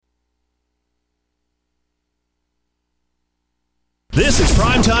This is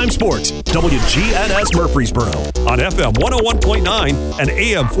Primetime Sports, WGNS Murfreesboro, on FM 101.9 and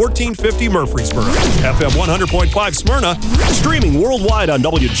AM 1450 Murfreesboro, FM 100.5 Smyrna, streaming worldwide on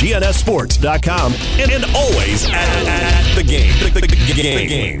WGNSSports.com, and always at the game. The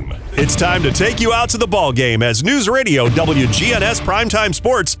game. It's time to take you out to the ball game as News Radio WGNS Primetime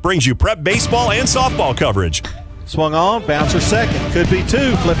Sports brings you prep baseball and softball coverage. Swung on, bouncer second. Could be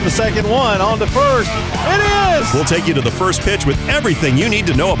two. Flip the second one. On to first. It is! We'll take you to the first pitch with everything you need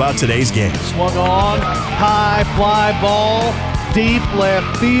to know about today's game. Swung on, high fly ball, deep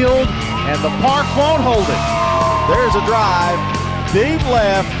left field, and the park won't hold it. There's a drive, deep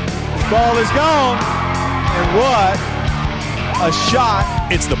left. The ball is gone. And what a shot.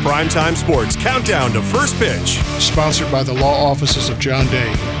 It's the Primetime Sports Countdown to First Pitch. Sponsored by the law offices of John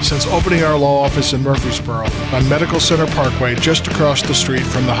Day. Since opening our law office in Murfreesboro on Medical Center Parkway just across the street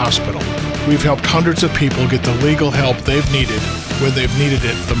from the hospital, we've helped hundreds of people get the legal help they've needed when they've needed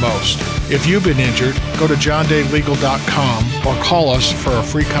it the most. If you've been injured, go to johndaylegal.com or call us for a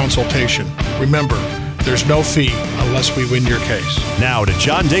free consultation. Remember, there's no fee unless we win your case. Now to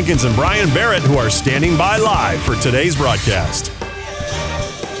John Dinkins and Brian Barrett, who are standing by live for today's broadcast.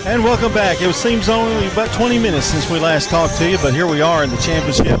 And welcome back. It seems only about 20 minutes since we last talked to you, but here we are in the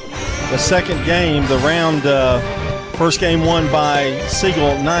championship. The second game, the round, first game won by Siegel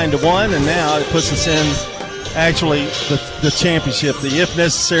 9-1, and now it puts us in actually the championship. The if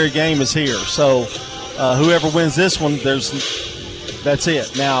necessary game is here. So whoever wins this one, that's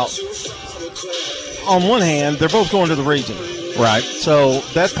it. Now, on one hand, they're both going to the region. Right. So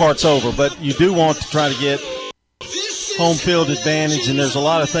that part's over, but you do want to try to get home field advantage, and there's a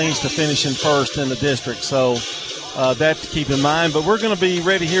lot of things to finish in first in the district. So that to keep in mind. But we're going to be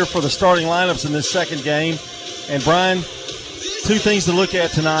ready here for the starting lineups in this second game. And, Brian, two things to look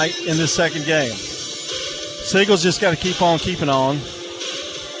at tonight in this second game. Siegel's just got to keep on keeping on.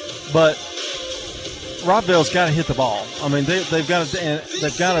 But Rockvale's got to hit the ball. I mean, they've got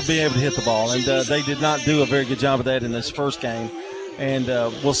to be able to hit the ball, and they did not do a very good job of that in this first game. And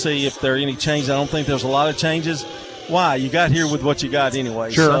we'll see if there are any changes. I don't think there's a lot of changes. Why? You got here with what you got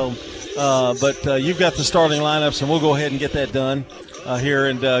anyway. Sure. So, but you've got the starting lineups, and we'll go ahead and get that done here,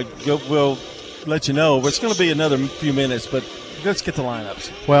 and we'll let you know. It's going to be another few minutes, but let's get the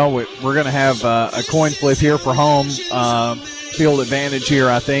lineups. Well, we're going to have a coin flip here for home field advantage here,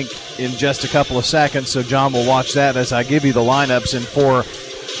 I think, in just a couple of seconds. So John will watch that as I give you the lineups. And for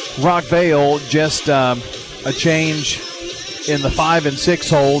Rockvale, just a change in the 5 and 6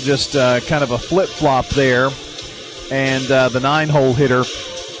 hole, just kind of a flip-flop there. And the 9-hole hitter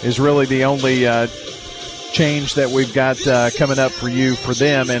is really the only change that we've got coming up for you for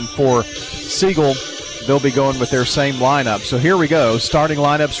them. And for Siegel, they'll be going with their same lineup. So here we go. Starting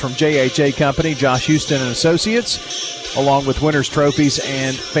lineups from JHA Company, Josh Houston and Associates, along with Winners Trophies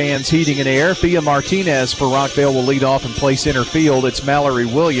and Fans Heating and Air. Thea Martinez for Rockvale will lead off and play center field. It's Mallory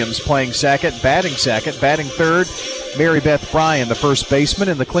Williams playing second. Batting third, Mary Beth Bryan, the first baseman.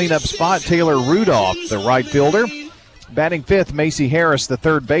 In the cleanup spot, Taylor Rudolph, the right fielder. Batting fifth, Macy Harris, the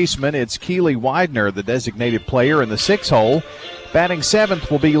third baseman. It's Keely Widener, the designated player in the 6 hole. Batting seventh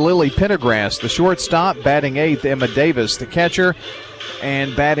will be Lily Pendergrass, the shortstop. Batting eighth, Emma Davis, the catcher.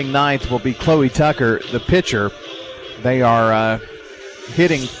 And batting ninth will be Chloe Tucker, the pitcher. They are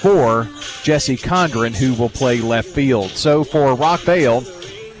hitting for Jesse Condren, who will play left field. So for Rockvale,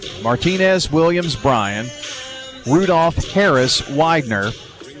 Martinez, Williams, Bryan, Rudolph, Harris, Widener,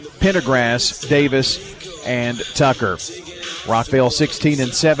 Pendergrass, Davis, and Tucker. Rockvale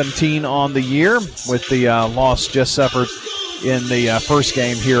 16-17 on the year, with the loss just suffered in the first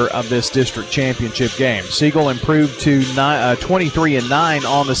game here of this district championship game. Siegel improved to 23-9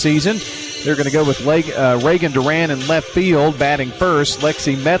 on the season. They're going to go with Reagan Duran in left field, batting first.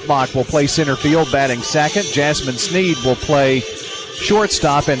 Lexi Medlock will play center field, batting second. Jasmine Sneed will play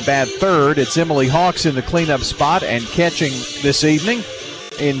shortstop and bat third. It's Emily Hawks in the cleanup spot, and catching this evening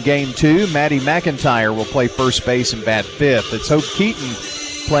in Game 2, Maddie McIntyre will play first base and bat fifth. It's Hope Keaton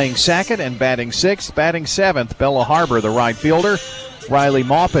playing second and batting sixth. Batting seventh, Bella Harbor, the right fielder. Riley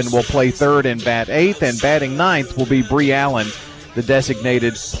Maupin will play third and bat eighth. And batting ninth will be Bree Allen, the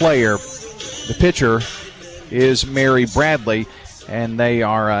designated player. The pitcher is Mary Bradley, and they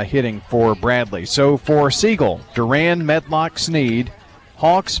are hitting for Bradley. So for Siegel, Duran, Medlock, Sneed,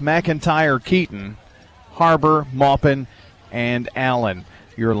 Hawks, McIntyre, Keaton, Harbor, Maupin, and Allen.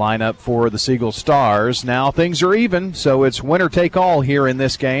 Your lineup for the Siegel Stars. Now things are even, so it's winner take all here in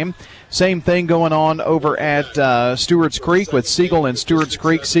this game. Same thing going on over at Stewart's Creek with Siegel and Stewart's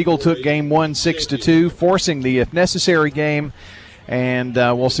Creek. Siegel took game 1 6-2, forcing the if necessary game. and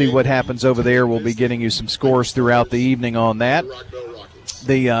we'll see what happens over there. We'll be getting you some scores throughout the evening on that.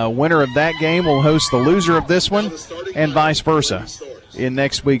 The winner of that game will host the loser of this one, and vice versa, in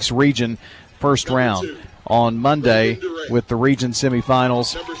next week's region first round. On Monday with the region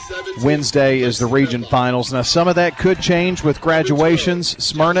semifinals. Wednesday is the region finals. Now, some of that could change with graduations.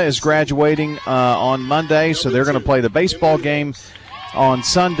 Smyrna is graduating on Monday, so they're going to play the baseball game on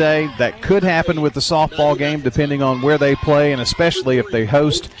Sunday. That could happen with the softball game, depending on where they play, and especially if they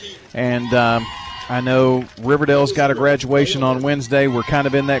host. And I know Riverdale's got a graduation on Wednesday. We're kind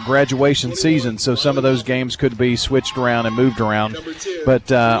of in that graduation season, so some of those games could be switched around and moved around. But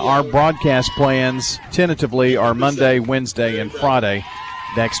our broadcast plans tentatively are Monday, Wednesday, and Friday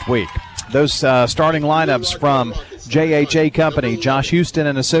next week. Those starting lineups from JHA Company, Josh Houston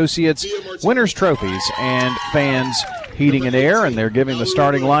and Associates, Winners Trophies, and Fans Heating and Air, and they're giving the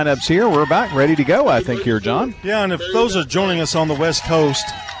starting lineups here. We're about ready to go, I think, here, John. Yeah, and if those are joining us on the West Coast,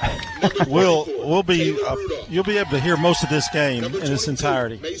 we'll be you'll be able to hear most of this game in its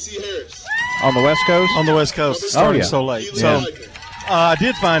entirety. On the West Coast? On the West Coast, starting so late. Yeah. So I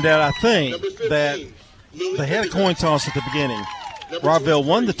did find out, I think, that they had a coin toss at the beginning. Rockville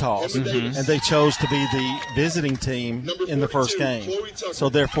won the toss, and they chose to be the visiting team in the first game. So,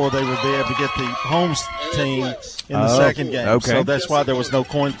 therefore, they would be able to get the home team in the second game. Okay. So that's why there was no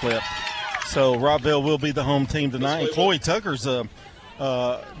coin flip. So Rockville will be the home team tonight. And Chloe Tucker's going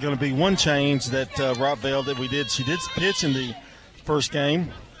to be one change that Rockville that we did. She did pitch in the first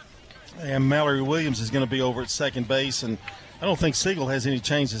game, and Mallory Williams is going to be over at second base. And I don't think Siegel has any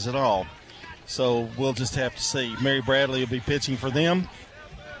changes at all. So we'll just have to see. Mary Bradley will be pitching for them.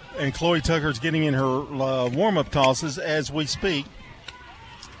 And Chloe Tucker's getting in her warm-up tosses as we speak.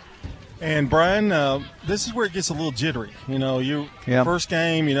 And, Brian, this is where it gets a little jittery. You know, first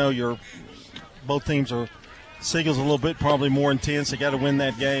game, you know, both teams are – Siegel's a little bit probably more intense. They got to win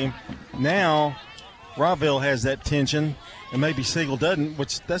that game. Now, Rockville has that tension, and maybe Siegel doesn't,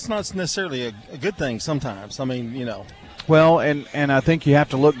 which that's not necessarily a good thing sometimes. I mean, you know. Well, and I think you have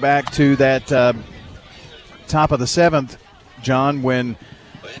to look back to that top of the seventh, John, when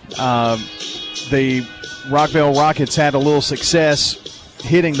the Rockville Rockets had a little success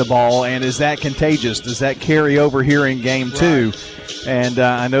hitting the ball, and is that contagious? Does that carry over here in game two? And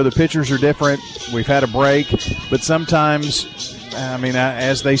I know the pitchers are different. We've had a break, but sometimes, I mean,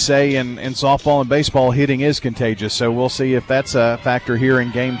 as they say in softball and baseball, hitting is contagious. So we'll see if that's a factor here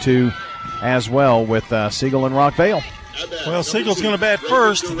in game two as well with Siegel and Rockville. Well, Siegel's going to bat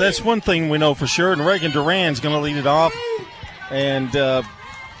first. That's one thing we know for sure. And Reagan Duran's going to lead it off. And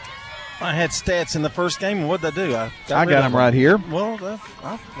I had stats in the first game, and what did I do? I got them right here. Well,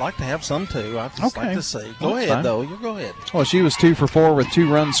 I'd like to have some, too. I'd just like to see. Go ahead, fine. Though. You go ahead. Well, she was 2 for 4 with 2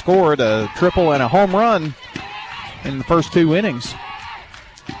 runs scored, a triple and a home run in the first 2 innings.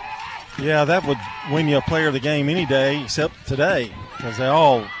 Yeah, that would win you a player of the game any day except today, because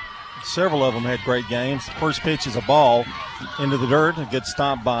several of them had great games. The first pitch is a ball into the dirt. It gets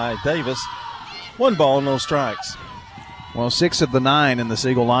stopped by Davis. 1 ball, no strikes. Well, 6 of the 9 in the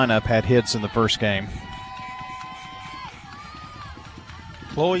Siegel lineup had hits in the first game.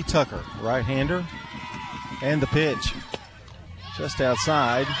 Chloe Tucker, right-hander, and the pitch just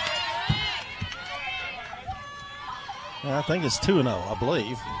outside. I think it's 2-0, I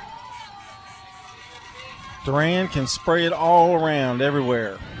believe. Duran can spray it all around,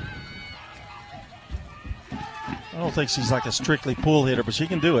 everywhere. I don't think she's like a strictly pull hitter, but she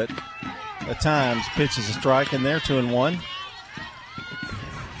can do it at times. Pitch is a strike in there, 2-1.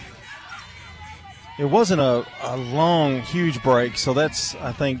 It wasn't a long, huge break, so that's,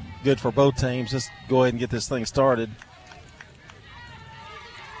 I think, good for both teams. Just go ahead and get this thing started.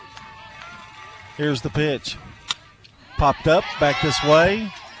 Here's the pitch. Popped up, back this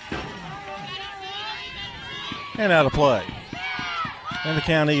way. And out of play. And the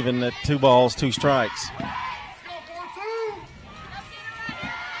count even at 2 balls, 2 strikes.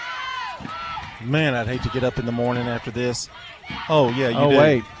 Man, I'd hate to get up in the morning after this. Oh, yeah, you do. Oh,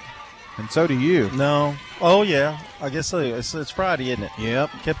 wait. And so do you. No. Oh, yeah. I guess so. It's Friday, isn't it? Yep.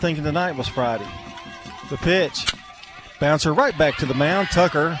 Kept thinking tonight was Friday. The pitch. Bouncer right back to the mound.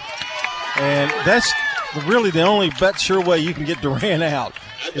 Tucker. And that's really the only sure way you can get Duran out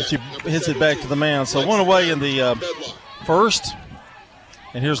if she hits it back to the mound. So 1 away in the first.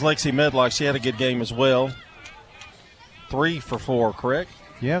 And here's Lexi Medlock. She had a good game as well. 3 for 4, correct?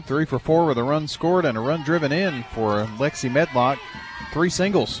 Yeah, 3 for 4 with a run scored and a run driven in for Lexi Medlock. 3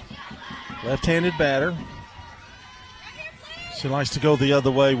 singles. Left-handed batter. She likes to go the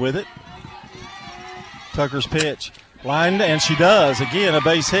other way with it. Tucker's pitch. Lined, and she does. Again, a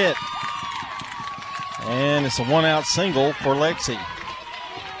base hit. And it's a one-out single for Lexi.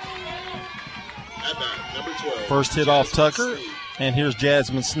 First hit off Tucker, and here's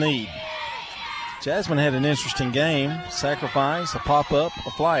Jasmine Sneed. Jasmine had an interesting game. Sacrifice, a pop-up,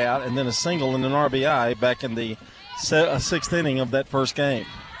 a fly-out, and then a single and an RBI back in the sixth inning of that first game.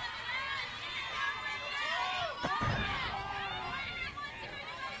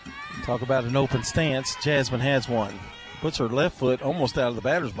 Talk about an open stance. Jasmine has one. Puts her left foot almost out of the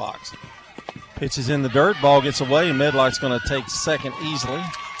batter's box. Pitches in the dirt. Ball gets away, and Medlock's going to take second easily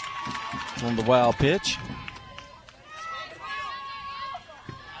on the wild pitch.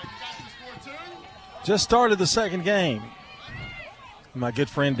 Just started the second game. My good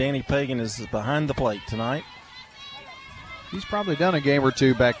friend Danny Pagan is behind the plate tonight. He's probably done a game or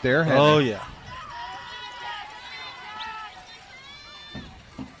two back there. Oh, yeah.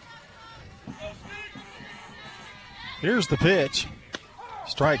 Here's the pitch.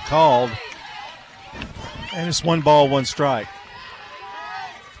 Strike called. And it's 1 ball, 1 strike.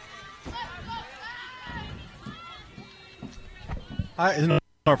 It's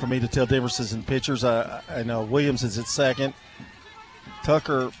hard for me to tell differences in pitchers. I know Williams is at second.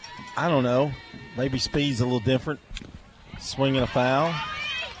 Tucker, I don't know. Maybe speed's a little different. Swinging a foul.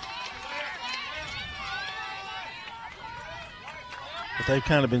 But they've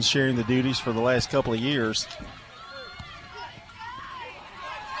kind of been sharing the duties for the last couple of years.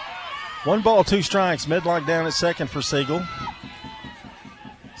 1 ball, 2 strikes. Medlock down at second for Siegel.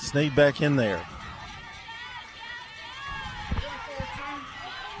 Sneed back in there.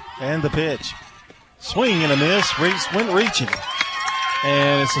 And the pitch. Swing and a miss. Went reaching.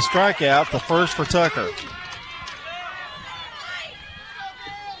 And it's a strikeout, the first for Tucker.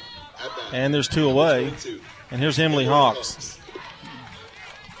 And there's 2 away. And here's Emily Hawks.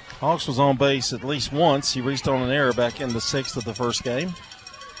 Hawks was on base at least once. He reached on an error back in the 6th of the first game.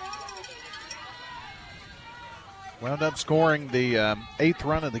 Wound up scoring the 8th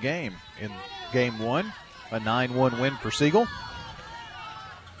run of the game in game 1. A 9-1 win for Siegel.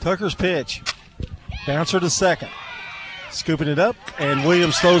 Tucker's pitch. Bouncer to second. Scooping it up, and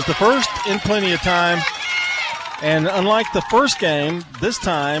Williams throws to first in plenty of time. And unlike the first game, this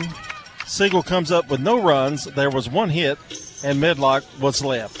time Siegel comes up with no runs. There was 1 hit, and Medlock was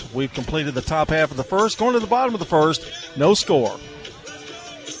left. We've completed the top half of the first. Going to the bottom of the first, no score.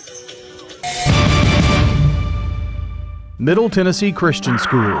 Middle Tennessee Christian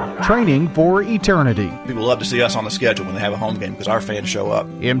School, training for eternity. People love to see us on the schedule when they have a home game because our fans show up.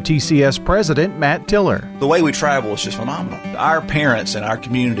 MTCS President Matt Tiller. The way we travel is just phenomenal. Our parents and our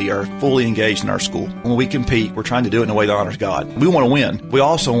community are fully engaged in our school. When we compete, we're trying to do it in a way that honors God. We want to win. We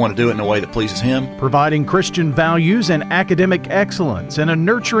also want to do it in a way that pleases Him. Providing Christian values and academic excellence in a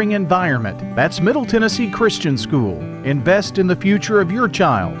nurturing environment. That's Middle Tennessee Christian School. Invest in the future of your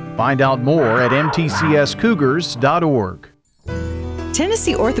child. Find out more at mtcscougars.org.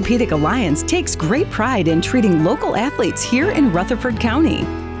 Tennessee Orthopedic Alliance takes great pride in treating local athletes here in Rutherford County.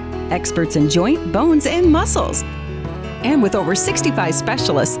 Experts in joint, bones, and muscles. And with over 65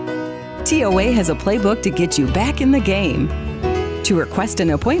 specialists, TOA has a playbook to get you back in the game. To request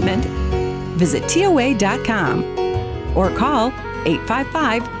an appointment, visit TOA.com or call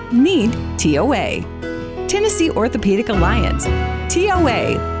 855-NEED-TOA. Tennessee Orthopedic Alliance.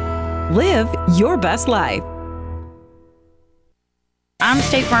 TOA. Live your best life. I'm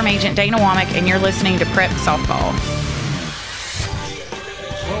State Farm Agent Dana Womack, and you're listening to Prep Softball.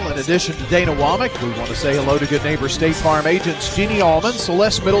 Well, in addition to Dana Womack, we want to say hello to good neighbor State Farm agents Jeannie Allman,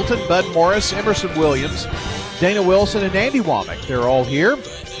 Celeste Middleton, Bud Morris, Emerson Williams, Dana Wilson, and Andy Womack. They're all here.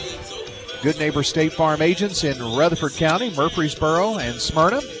 Good neighbor State Farm agents in Rutherford County, Murfreesboro, and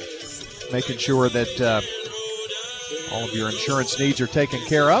Smyrna, making sure that all of your insurance needs are taken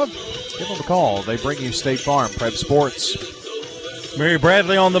care of. Give them a call. They bring you State Farm Prep Sports. Mary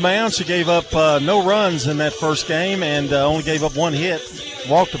Bradley on the mound. She gave up no runs in that first game and only gave up 1 hit.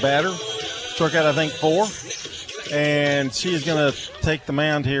 Walked the batter. Struck out, I think, 4. And she is going to take the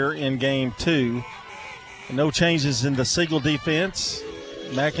mound here in game 2. No changes in the Siegel defense.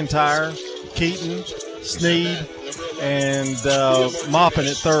 McIntyre, Keaton, Sneed, and Moppin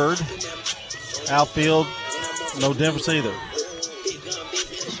at third. Outfield, no difference either.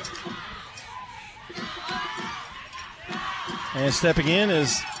 And stepping in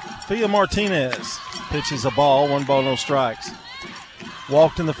is Thea Martinez. Pitches a ball, 1 ball, no strikes.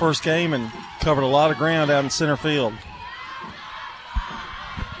 Walked in the first game and covered a lot of ground out in center field.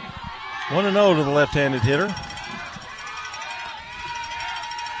 1-0 to the left-handed hitter.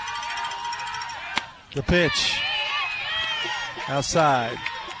 The pitch outside.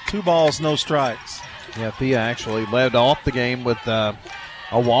 2 balls, no strikes. Yeah, Thea actually led off the game with a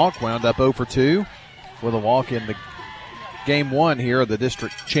walk, wound up 0 for 2. with a walk in the game 1 here of the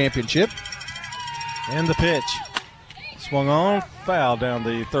district championship. And the pitch. Swung on, foul down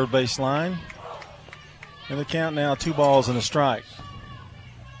the third base line. And the count now 2 balls and a strike.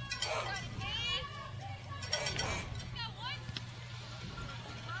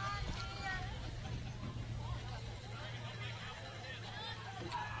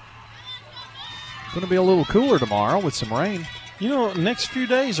 Going to be a little cooler tomorrow with some rain. You know, next few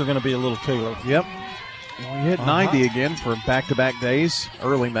days are going to be a little cooler. Yep. We hit 90 again for back-to-back days,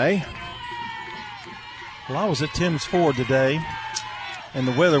 early May. Well, I was at Tim's Ford today, and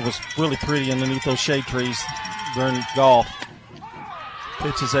the weather was really pretty underneath those shade trees during golf.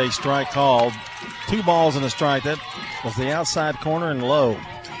 Pitch is a strike called. 2 balls and a strike. That was the outside corner and low.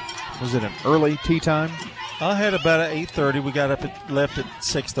 Was it an early tee time? I had about at 8:30. We got left at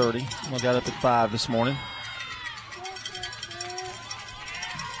 6:30. We got up at 5 this morning.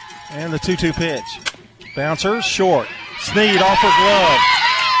 And the 2-2 pitch. Bouncer, short. Sneed off her glove.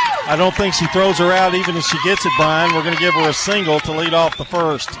 I don't think she throws her out even if she gets it, Brian. We're going to give her a single to lead off the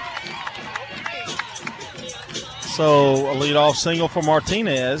first. So a leadoff single for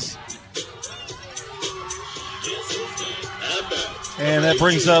Martinez. And that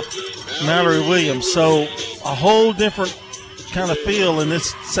brings up Mallory Williams. So a whole different kind of feel in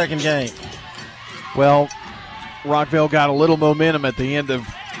this second game. Well, Rockville got a little momentum at the end of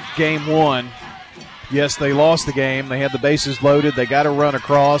game 1. Yes, they lost the game. They had the bases loaded. They got a run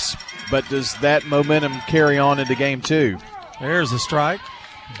across. But does that momentum carry on into game 2? There's the strike.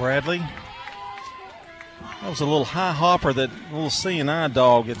 Bradley. That was a little high hopper, that little C&I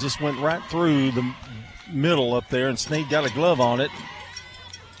dog. It just went right through the middle up there, and Sneed got a glove on it.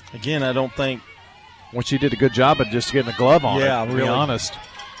 Again, I don't think. Well, she did a good job of just getting a glove on it, to really. be honest.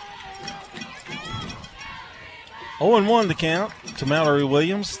 0-1 the count to Mallory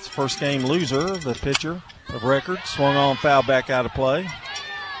Williams, first game loser, the pitcher of record. Swung on, foul back out of play.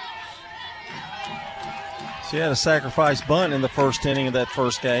 She had a sacrifice bunt in the first inning of that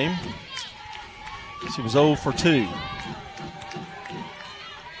first game. She was 0 for 2.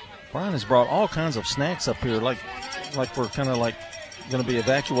 Brian has brought all kinds of snacks up here, like we're kind of like going to be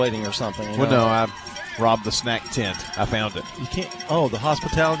evacuating or something. Well, no, I robbed the snack tent. I found it. You can't. Oh, the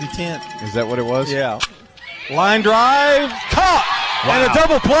hospitality tent. Is that what it was? Yeah. Line drive, caught, wow. And a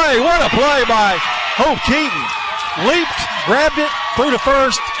double play. What a play by Hope Keaton. Leaped, grabbed it, threw to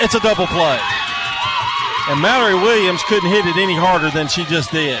first. It's a double play. And Mallory Williams couldn't hit it any harder than she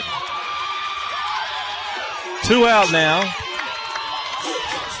just did. 2 out now.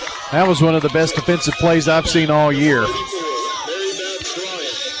 That was one of the best defensive plays I've seen all year.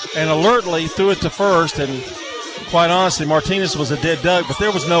 And alertly threw it to first, and quite honestly, Martinez was a dead duck, but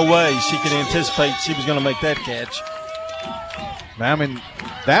there was no way she could anticipate she was going to make that catch. I mean,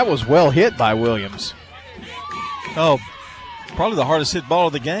 that was well hit by Williams. Oh, probably the hardest hit ball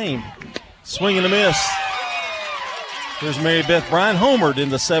of the game. Swing and a miss. Here's Mary Beth Bryan homered in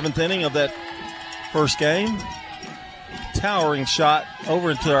the 7th inning of that first game. Towering shot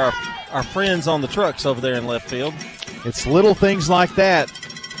over into our friends on the trucks over there in left field. It's little things like that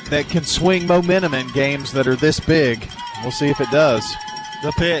can swing momentum in games that are this big. We'll see if it does.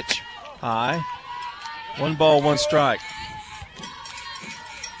 The pitch. High. 1 ball, 1 strike.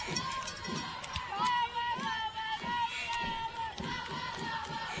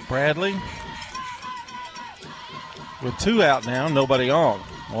 Bradley. With 2 out now, nobody on.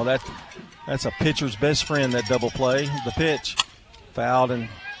 Well, that's a pitcher's best friend, that double play. The pitch. Fouled and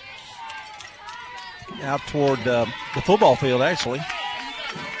out toward the football field, actually.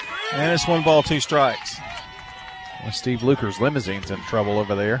 And it's 1 ball, 2 strikes. Well, Steve Luker's limousine's in trouble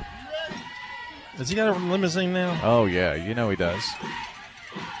over there. Has he got a limousine now? Oh, yeah. You know he does.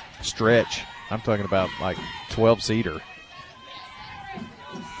 Stretch. I'm talking about like 12-seater.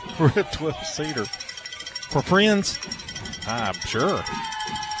 For a 12-seater. For friends? I'm sure.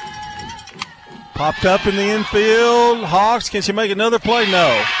 Popped up in the infield. Hawks, can she make another play?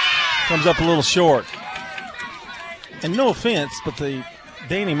 No. Comes up a little short. And no offense, but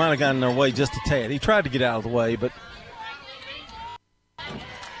Danny might have gotten in their way just a tad. He tried to get out of the way, but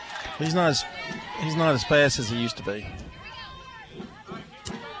he's not as fast as he used to be.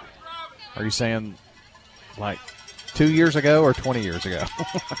 Are you saying like 2 years ago or 20 years ago?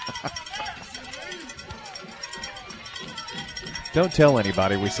 Don't tell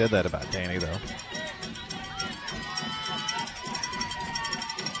anybody we said that about Danny, though.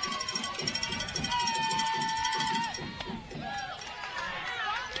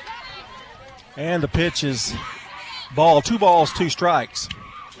 And the pitch is ball. 2 balls, 2 strikes.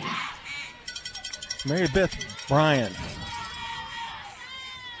 Mary Beth Bryan.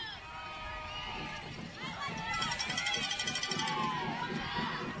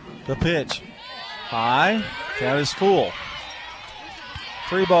 The pitch. High. Count is full.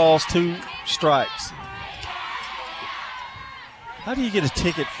 3 balls, 2 strikes. How do you get a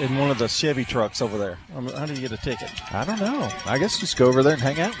ticket in one of the Chevy trucks over there? How do you get a ticket? I don't know. I guess just go over there and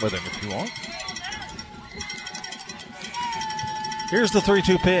hang out with him if you want. Here's the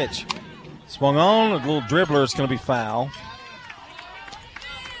 3-2 pitch. Swung on. A little dribbler is going to be foul.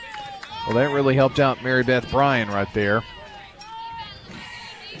 Well, that really helped out Mary Beth Bryan right there.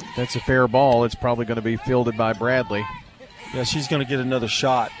 That's a fair ball. It's probably going to be fielded by Bradley. Yeah, she's going to get another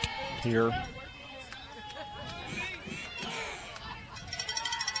shot here.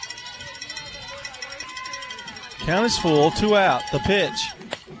 Count is full, 2 out. The pitch.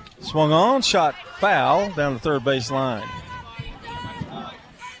 Swung on, shot foul down the third base line.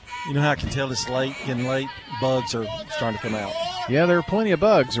 You know how I can tell it's late, getting late? Bugs are starting to come out. Yeah, there are plenty of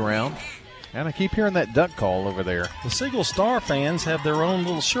bugs around. And I keep hearing that duck call over there. The Siegel Star fans have their own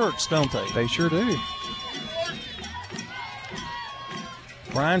little shirts, don't they? They sure do.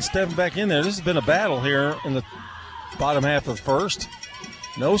 Bryan stepping back in there. This has been a battle here in the bottom half of the first.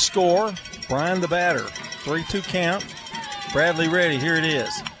 No score. Bryan the batter. 3-2 count. Bradley ready. Here it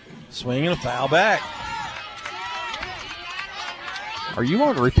is. Swinging a foul back. Are you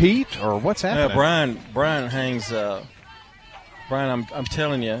on repeat or what's happening? Yeah, Bryan hangs. Bryan, I'm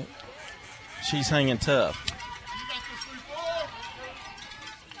telling you, she's hanging tough.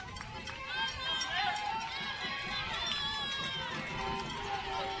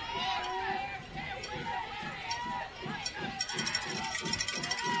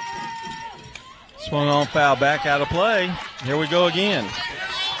 Swung on, foul back, out of play. Here we go again.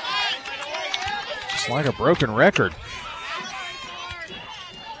 Just like a broken record.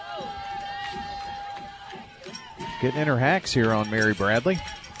 Getting in her hacks here on Mary Bradley.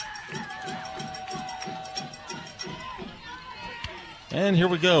 And here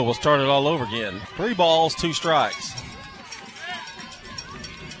we go. We'll start it all over again. 3 balls, 2 strikes.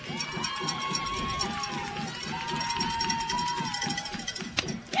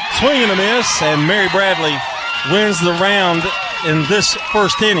 Swing and a miss, and Mary Bradley wins the round in this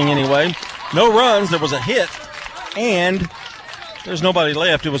first inning anyway. No runs. There was a hit, and there's nobody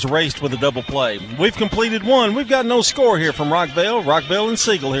left. It was raced with a double play. We've completed one. We've got no score here from Rockvale and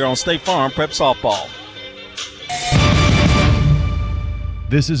Siegel here on State Farm Prep Softball.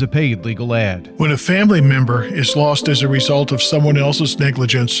 This is a paid legal ad. When a family member is lost as a result of someone else's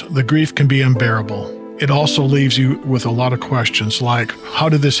negligence, the grief can be unbearable. It also leaves you with a lot of questions like, how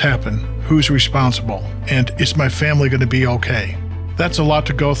did this happen? Who's responsible? And is my family going to be okay? That's a lot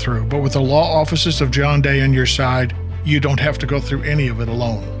to go through, but with the law offices of John Day on your side, you don't have to go through any of it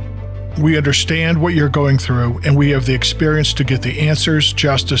alone. We understand what you're going through, and we have the experience to get the answers,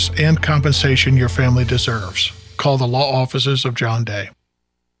 justice, and compensation your family deserves. Call the law offices of John Day.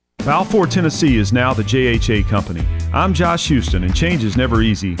 Balfour, Tennessee is now the JHA Company. I'm Josh Houston, and change is never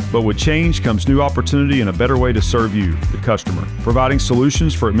easy, but with change comes new opportunity and a better way to serve you, the customer. Providing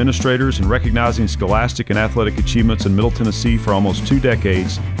solutions for administrators and recognizing scholastic and athletic achievements in Middle Tennessee for almost 2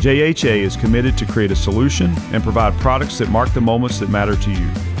 decades, JHA is committed to create a solution and provide products that mark the moments that matter to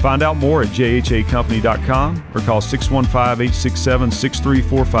you. Find out more at jhacompany.com or call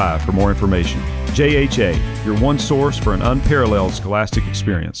 615-867-6345 for more information. JHA, your one source for an unparalleled scholastic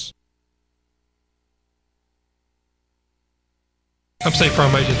experience. I'm State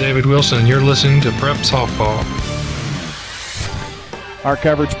Farm Agent David Wilson, and you're listening to Prep Softball. Our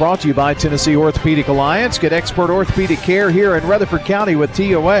coverage brought to you by Tennessee Orthopedic Alliance. Get expert orthopedic care here in Rutherford County with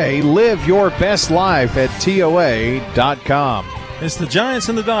TOA. Live your best life at TOA.com. It's the Giants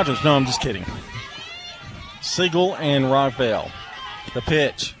and the Dodgers. No, I'm just kidding. Siegel and Rockvale. The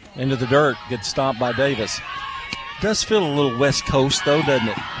pitch into the dirt. Gets stopped by Davis. Does feel a little West Coast, though, doesn't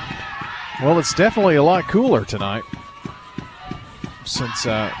it? Well, it's definitely a lot cooler tonight since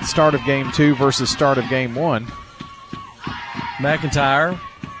start of Game 2 versus start of Game 1. McIntyre,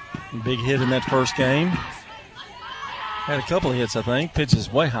 big hit in that first game. Had a couple of hits, I think.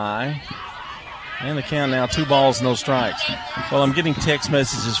 Pitches way high. And the count now, 2 balls, no strikes. Well, I'm getting text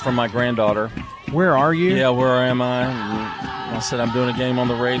messages from my granddaughter. Where are you? Yeah, where am I? I said I'm doing a game on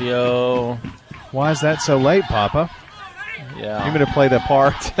the radio. Why is that so late, Papa? Yeah. You going to play the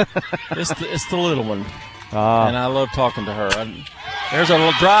part? it's the little one. And I love talking to her. There's a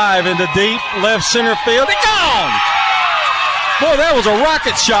little drive into deep left center field. It's gone! Boy, that was a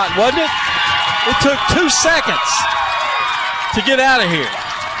rocket shot, wasn't it? It took 2 seconds to get out of here.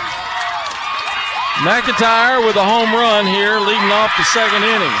 McIntyre with a home run here, leading off the second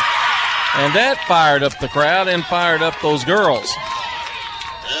inning. And that fired up the crowd and fired up those girls.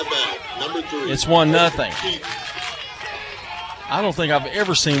 It's 1-0. I don't think I've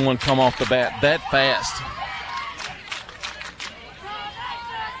ever seen one come off the bat that fast.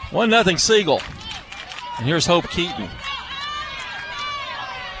 1-0 Siegel. And here's Hope Keaton.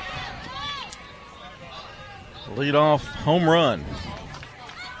 Lead-off home run.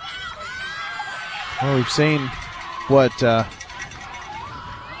 Well, we've seen what an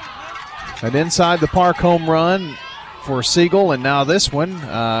inside-the-park home run for Siegel, and now this one.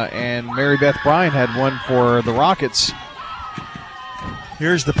 And Mary Beth Bryan had one for the Rockets.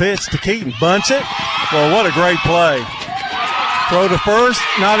 Here's the pitch to Keaton. Bunts it. Well, what a great play. Throw to first,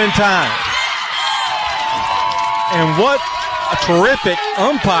 not in time. And what a terrific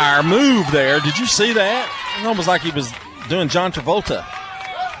umpire move there. Did you see that? It's almost like he was doing John Travolta.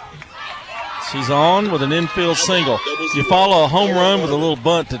 She's on with an infield single. You follow a home run with a little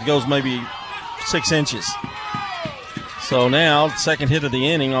bunt that goes maybe 6 inches. So now, second hit of the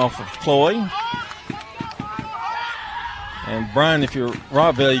inning off of Chloe. And Brian, if you're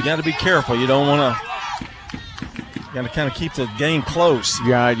Rockville, you got to be careful. You don't want to. You got to kind of keep the game close.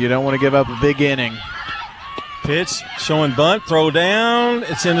 Yeah, you don't want to give up a big inning. Pitch, showing bunt, throw down.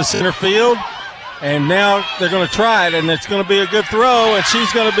 It's in the center field. And now they're going to try it, and it's going to be a good throw, and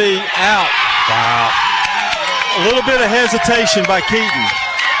she's going to be out. Wow. A little bit of hesitation by Keaton.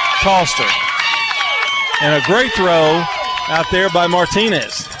 Tossed her. And a great throw out there by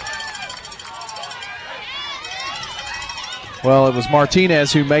Martinez. Well, it was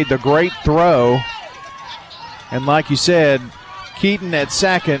Martinez who made the great throw. And like you said, Keaton at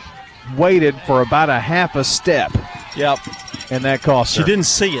second waited for about a half a step. Yep. And that cost her. She didn't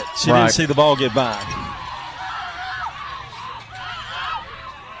see it. She didn't see the ball get by.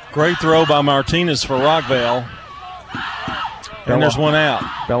 Great throw by Martinez for Rockville. And there's one out.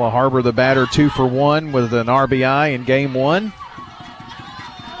 Bella Harbor, the batter, 2 for 1 with an RBI in game 1.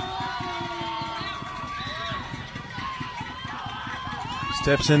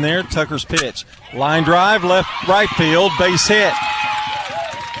 Steps in there, Tucker's pitch. Line drive, left, right field, base hit.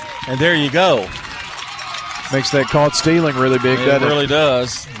 And there you go. Makes that caught stealing really big, doesn't it? It really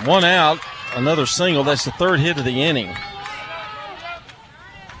does. One out, another single. That's the third hit of the inning.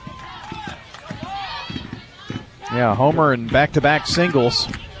 Yeah, homer and back-to-back singles.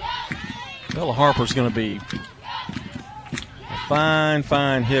 Bella Harper's going to be a fine,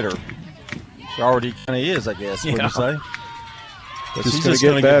 fine hitter. She already kind of is, I guess, wouldn't you say? But Just she's going just to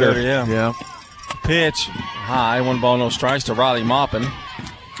going to get get better. better, yeah. Pitch, high, 1 ball, no strikes to Riley Maupin.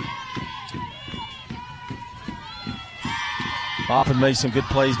 Maupin made some good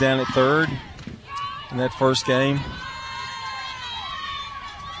plays down at third in that first game.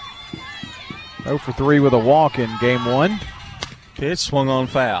 0 for 3 with a walk in game 1. Pitch swung on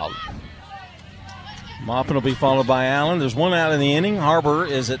foul. Maupin will be followed by Allen. There's one out in the inning. Harbor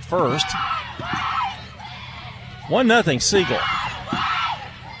is at first. 1-0 Siegel.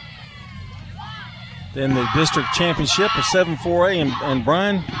 Then the district championship of 7-4A. And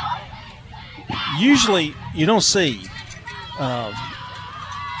Brian, usually you don't see.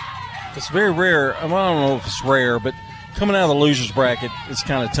 It's very rare. I don't know if it's rare, but coming out of the loser's bracket, it's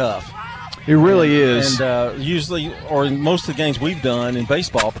kind of tough. It really is. And usually, or in most of the games we've done, in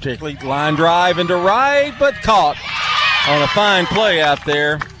baseball particularly, line drive into right, but caught on a fine play out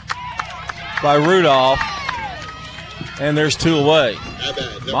there by Rudolph. And there's 2 away.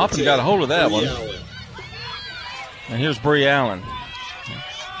 Maupin got a hold of that one. And here's Bree Allen.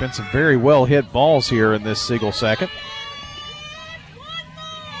 Been some very well hit balls here in this Siegel second.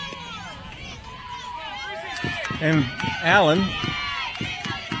 And Allen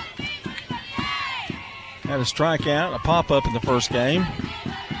had a strikeout, a pop-up in the first game.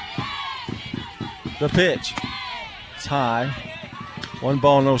 The pitch. It's high. 1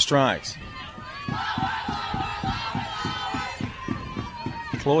 ball, no strikes.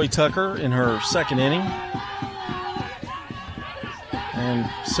 Chloe Tucker in her second inning. And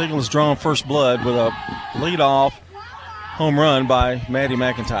Siegel has drawn first blood with a leadoff home run by Maddie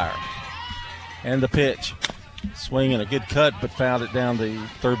McIntyre. And the pitch. Swing and a good cut, but fouled it down the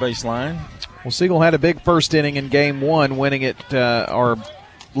third base line. Well, Siegel had a big first inning in game 1, winning it or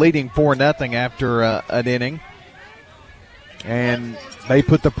leading 4-0 after an inning. And they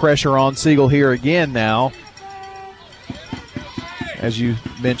put the pressure on Siegel here again now. As you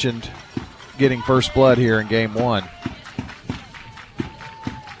mentioned, getting first blood here in game 1.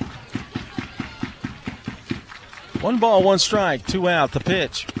 One ball, 1 strike, 2 out, the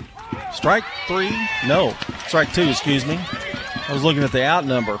pitch. Strike 3, no, strike 2, excuse me. I was looking at the out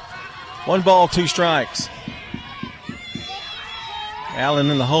number. 1 ball, 2 strikes. Allen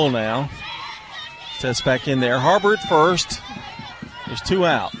in the hole now. Steps back in there. Harbor at first. There's 2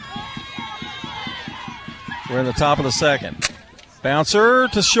 out. We're in the top of the second. Bouncer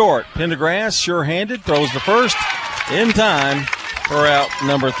to short. Pendergrass, sure-handed, throws the first in time for out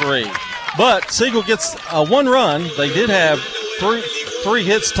number 3. But Siegel gets one run. They did have three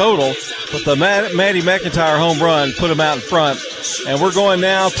hits total, but the Maddie McIntyre home run put them out in front. And we're going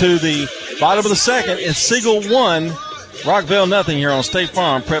now to the bottom of the second. It's Siegel 1, Rockvale nothing here on State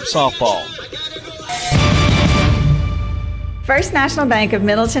Farm Prep Softball. First National Bank of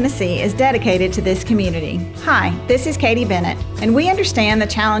Middle Tennessee is dedicated to this community. Hi, this is Katie Bennett, and we understand the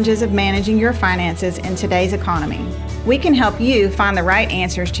challenges of managing your finances in today's economy. We can help you find the right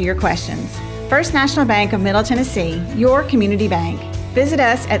answers to your questions. First National Bank of Middle Tennessee, your community bank. Visit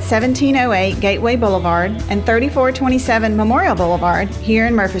us at 1708 Gateway Boulevard and 3427 Memorial Boulevard here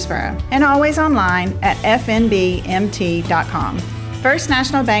in Murfreesboro, and always online at fnbmt.com. First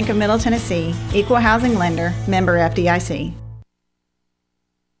National Bank of Middle Tennessee, Equal Housing Lender, member FDIC.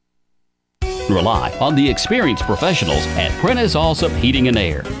 Rely on the experienced professionals at Prentice Allsup Heating and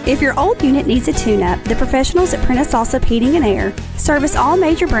Air. If your old unit needs a tune-up, the professionals at Prentice Allsup Heating and Air service all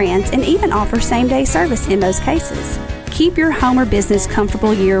major brands and even offer same-day service in most cases. Keep your home or business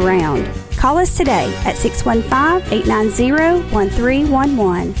comfortable year-round. Call us today at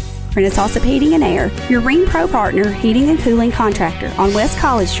 615-890-1311. Prentice Allsup Heating and Air, your Ring Pro partner heating and cooling contractor on West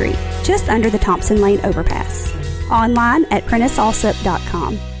College Street, just under the Thompson Lane overpass. Online at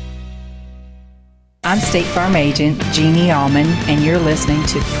PrenticeAllsup.com. I'm State Farm Agent Jeannie Allman, and you're listening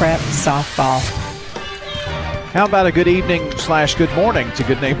to Prep Softball. How about a good evening / good morning to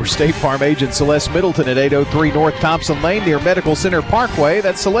good neighbor State Farm Agent Celeste Middleton at 803 North Thompson Lane near Medical Center Parkway.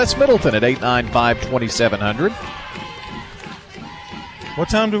 That's Celeste Middleton at 895-2700. What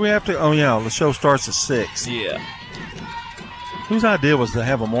time do we have to? Oh, yeah, the show starts at 6. Yeah. Whose idea was to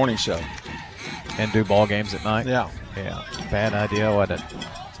have a morning show? And do ball games at night? Yeah. Yeah. Bad idea, wasn't it?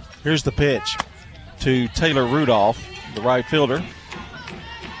 Here's the pitch to Taylor Rudolph, the right fielder.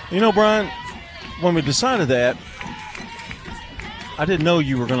 You know, Brian, when we decided that, I didn't know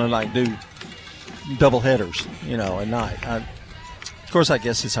you were going to, do double headers, at night. Of course, I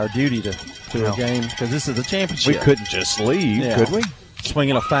guess it's our duty to do a game because this is the championship. We couldn't just leave, could we?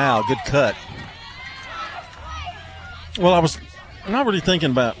 Swinging a foul, good cut. Well, I was not really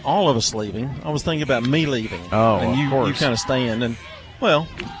thinking about all of us leaving. I was thinking about me leaving. Oh, and you course. You kind of staying. And, well,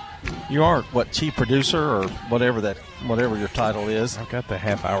 you are, chief producer or whatever your title is. I've got the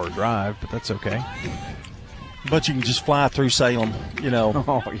half-hour drive, but that's okay. But you can just fly through Salem,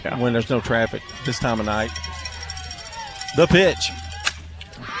 when there's no traffic this time of night. The pitch.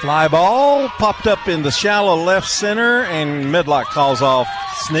 Fly ball popped up in the shallow left center, and Medlock calls off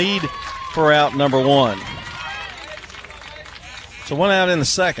Sneed for out number 1. So 1 out in the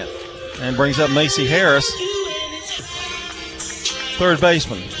second, and brings up Macy Harris, third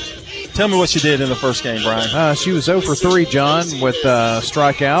baseman. Tell me what she did in the first game, Brian. She was 0 for 3, John, with a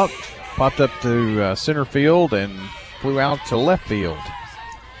strikeout. Popped up to center field and flew out to left field.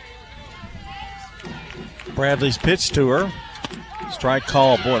 Bradley's pitch to her. Strike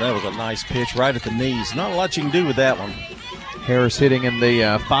call. Boy, that was a nice pitch right at the knees. Not a lot you can do with that one. Harris hitting in the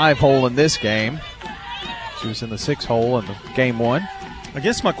 5-hole in this game. She was in the 6-hole in the game 1. I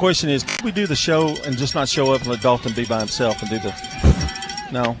guess my question is, could we do the show and just not show up and let Dalton be by himself and do the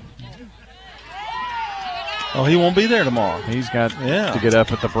 – no. Oh, he won't be there tomorrow. He's got to get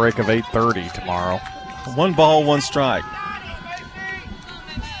up at the break of 8:30 tomorrow. 1 ball, 1 strike.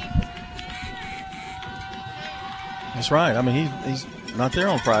 That's right. I mean, he's not there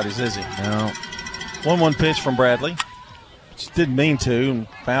on Fridays, is he? No. 1-1 pitch from Bradley. Just didn't mean to and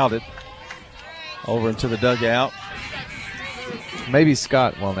fouled it over into the dugout. Maybe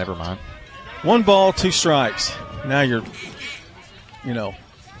Scott. Well, never mind. 1 ball, 2 strikes. Now you're,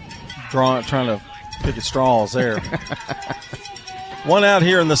 trying to pick at straws there. 1 out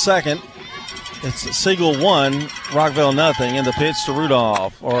here in the second. It's Siegel 1, Rockvale nothing, and the pitch to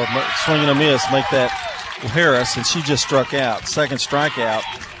Rudolph, or swing and a miss, make that Harris, and she just struck out. Second strikeout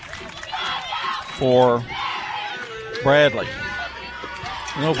for Bradley.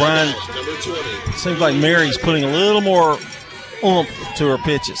 Brian, it seems like Mary's putting a little more oomph to her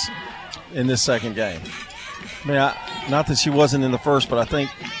pitches in this second game. I mean, not that she wasn't in the first, but I think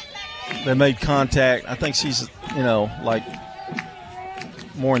they made contact. I think she's,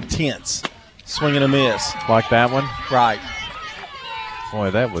 more intense. Swing and a miss. Like that one? Right. Boy,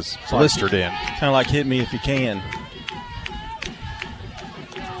 that was blistered in. Kind of like hit me if you can.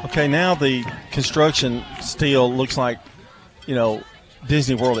 Okay, now the construction still looks like,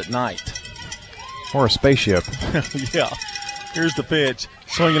 Disney World at night. Or a spaceship. Yeah. Here's the pitch.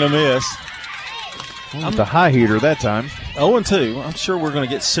 Swing and a miss. I'm the high heater that time. 0-2. I'm sure we're going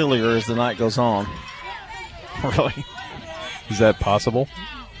to get sillier as the night goes on. Really? Is that possible?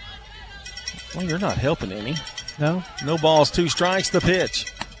 Well, you're not helping any. No? No balls, 2 strikes, the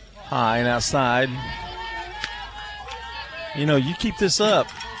pitch. High and outside. You know, you keep this up.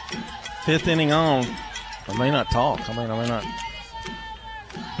 5th inning on. I may not talk. I may not.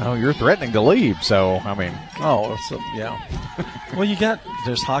 No, you're threatening to leave, so, I mean. Oh, so, yeah. Well,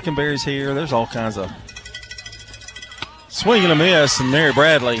 there's Hockenberry's here. There's all kinds of. Swing and a miss, and Mary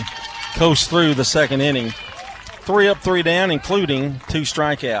Bradley coasts through the 2nd inning. 3 up, 3 down, including 2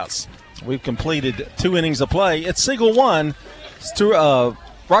 strikeouts. We've completed 2 innings of play. It's Siegel 1,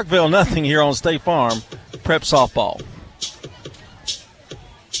 Rockville nothing here on State Farm. Prep softball.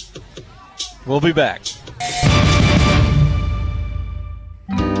 We'll be back.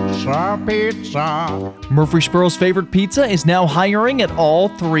 Pizza. Murfreesboro's favorite pizza is now hiring at all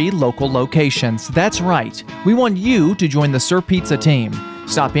 3 local locations. That's right. We want you to join the Sir Pizza team.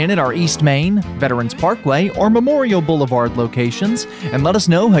 Stop in at our East Main, Veterans Parkway, or Memorial Boulevard locations and let us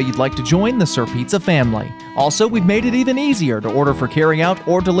know how you'd like to join the Sir Pizza family. Also, we've made it even easier to order for carryout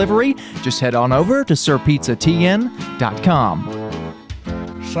or delivery. Just head on over to sirpizzatn.com.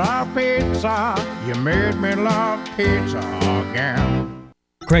 Sir Pizza, you made me love pizza again.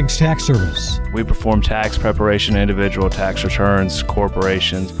 Craig's Tax Service. We perform tax preparation, individual tax returns,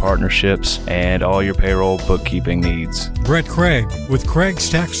 corporations, partnerships, and all your payroll bookkeeping needs. Brett Craig with Craig's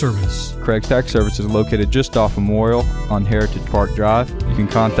Tax Service. Craig's Tax Service is located just off Memorial on Heritage Park Drive. You can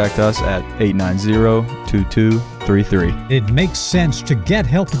contact us at 890-2233. It makes sense to get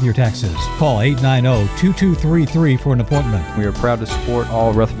help with your taxes. Call 890-2233 for an appointment. We are proud to support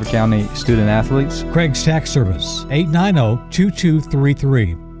all Rutherford County student athletes. Craig's Tax Service,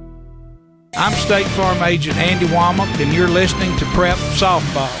 890-2233. I'm State Farm Agent Andy Womack, and you're listening to Prep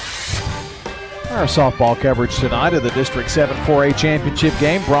Softball. Our softball coverage tonight of the District 7 4A Championship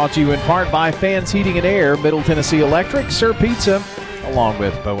game brought to you in part by Fans Heating and Air, Middle Tennessee Electric, Sir Pizza, along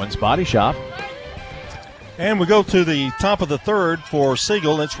with Bowen's Body Shop. And we go to the top of the 3rd for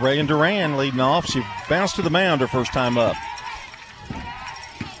Siegel. It's Reagan Duran leading off. She bounced to the mound her first time up.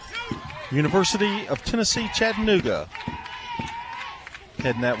 University of Tennessee, Chattanooga.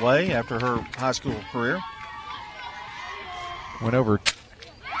 Heading that way after her high school career. Went over.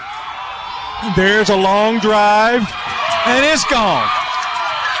 There's a long drive, and it's gone.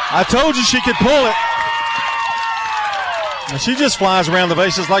 I told you she could pull it. And she just flies around the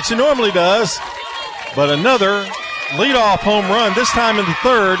bases like she normally does. But another leadoff home run, this time in the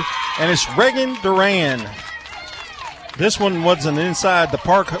 3rd, and it's Reagan Duran. This one wasn't inside the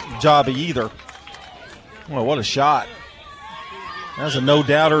park jobby either. Well, what a shot. That was a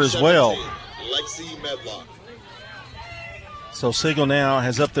no-doubter as well. Lexi Medlock. So Siegel now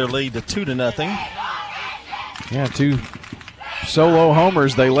has up their lead to 2-0. Yeah, 2 solo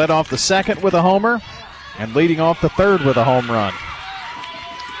homers. They led off the 2nd with a homer and leading off the 3rd with a home run.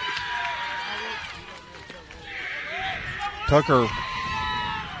 Tucker,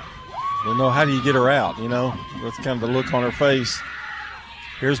 you know, how do you get her out, you know? That's kind of the look on her face.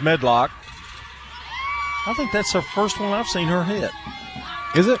 Here's Medlock. I think that's her first one I've seen her hit.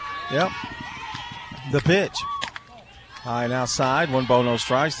 Is it? Yep. The pitch. High and outside, 1 ball, no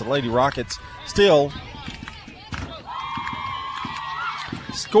strikes. The Lady Rockets still,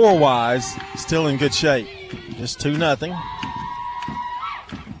 score-wise, still in good shape. Just 2-0.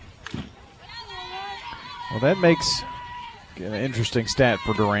 Well, that makes an interesting stat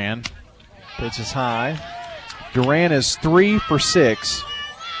for Duran. Pitch is high. Duran is 3 for 6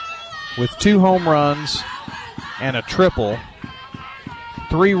 with 2 home runs and a triple.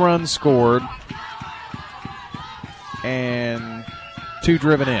 3 runs scored and 2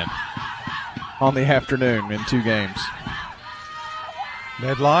 driven in on the afternoon in 2 games.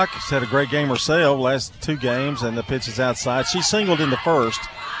 Medlock has had a great game herself last 2 games, and the pitch is outside. She singled in the 1st.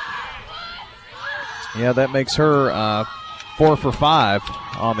 Yeah, that makes her 4 for 5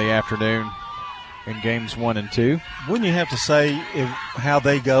 on the afternoon in games 1 and 2. Wouldn't you have to say how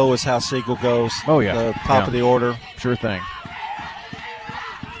they go is how Siegel goes? Oh, yeah. The top of the order. Sure thing.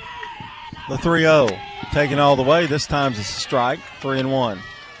 The 3-0 taken all the way. This time it's a strike, 3-1.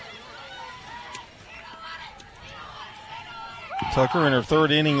 Tucker in her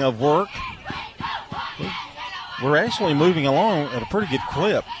 3rd inning of work. We're actually moving along at a pretty good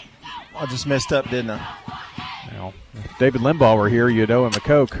clip. I just messed up, didn't I? Well, if David Limbaugh were here, you'd owe him a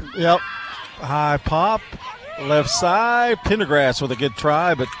Coke. Yep. High pop, left side. Pendergrass with a good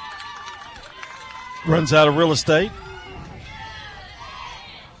try, but runs out of real estate.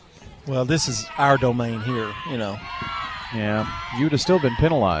 Well, this is our domain here, you know. Yeah, you would have still been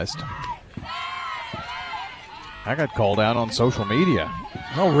penalized. I got called out on social media.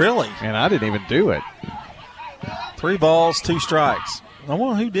 Oh, really? And I didn't even do it. 3 balls, 2 strikes. I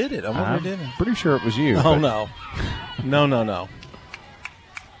wonder who did it. Who did it. Pretty sure it was you. Oh, no. No.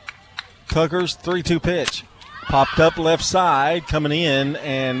 Tucker's 3-2 pitch. Popped up left side, coming in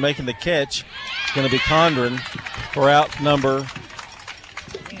and making the catch. It's going to be Condren for out number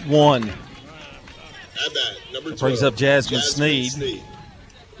 1. That brings up Jasmine Sneed.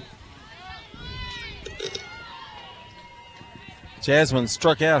 Jasmine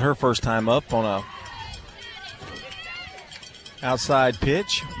struck out her first time up on a outside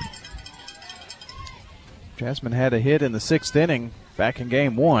pitch. Jasmine had a hit in the 6th inning back in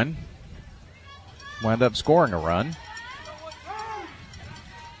game 1. Wound up scoring a run.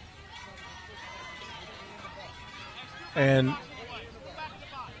 And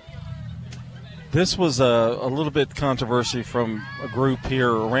this was a little bit controversy from a group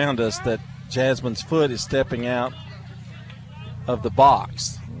here around us that Jasmine's foot is stepping out of the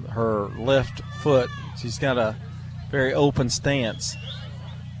box. Her left foot, she's got a very open stance.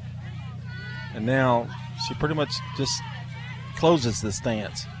 And now she pretty much just closes the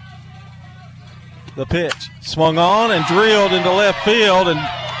stance. The pitch swung on and drilled into left field, and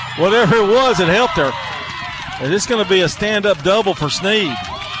whatever it was, it helped her. And it's going to be a stand-up double for Sneed.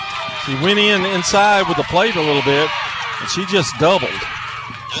 She went inside with the plate a little bit, and she just doubled.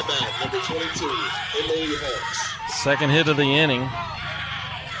 At bat, number 22, Emily Hawks. Second hit of the inning.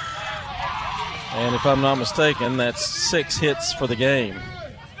 And if I'm not mistaken, that's 6 hits for the game.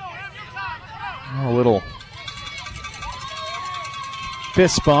 A little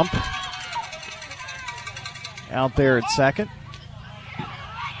fist bump out there at second.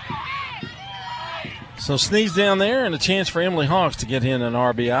 So Sneed's down there, and a chance for Emily Hawks to get in an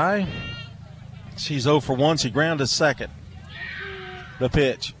RBI. She's 0 for 1. She grounded second. The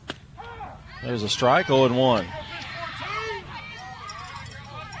pitch. There's a strike, 0-1.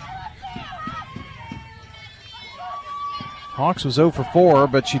 Hawks was 0 for 4,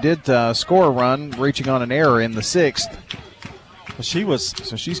 but she did score a run, reaching on an error in the 6th.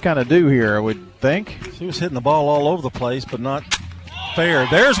 So she's kind of due here, I would think. She was hitting the ball all over the place, but not fair.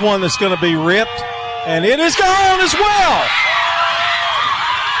 There's one that's going to be ripped, and it is gone as well.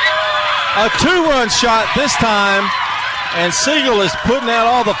 A 2-run shot this time, and Siegel is putting out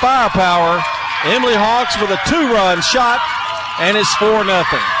all the firepower. Emily Hawks with a 2-run shot, and it's 4-0.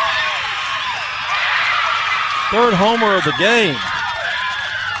 Third homer of the game.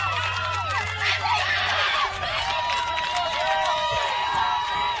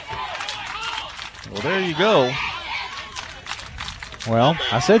 Well, there you go. Well,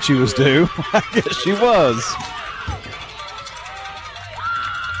 I said she was due. I guess she was.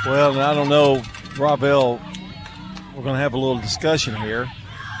 Well, I don't know, Ravel, we're going to have a little discussion here.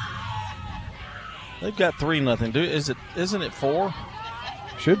 They've got 3-0. Isn't it 4?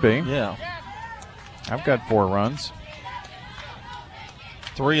 Should be. Yeah. I've got 4 runs.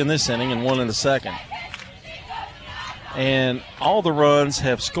 3 in this inning and 1 in the second. And all the runs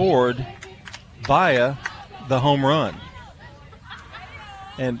have scored via the home run.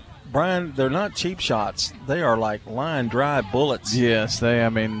 And, Brian, they're not cheap shots. They are like line drive bullets. Yes,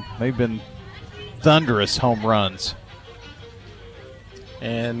 they've been thunderous home runs.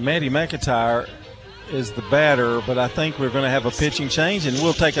 And Maddie McIntyre is the batter, but I think we're going to have a pitching change, and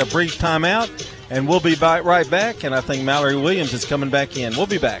we'll take a brief timeout, and we'll be right back, and I think Mallory Williams is coming back in. We'll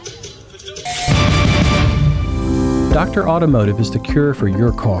be back. Dr. Automotive is the cure for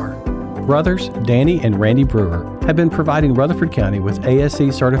your car. Brothers Danny and Randy Brewer have been providing Rutherford County with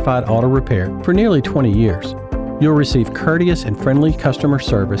ASE certified auto repair for nearly 20 years. You'll receive courteous and friendly customer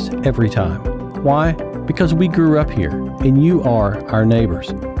service every time. Why? Because we grew up here, and you are our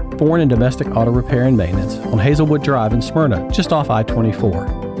neighbors. Foreign and domestic auto repair and maintenance on Hazelwood Drive in Smyrna, just off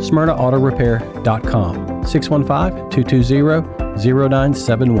I-24. SmyrnaAutorepair.com,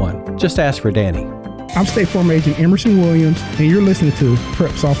 615-220-0971. Just ask for Danny. I'm State Farm Agent Emerson Williams, and you're listening to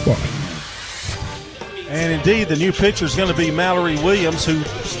Prep Softball. And indeed, the new pitcher is going to be Mallory Williams, who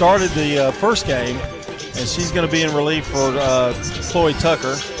started the first game, and she's going to be in relief for Chloe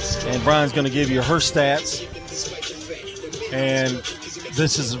Tucker. And Brian's going to give you her stats. And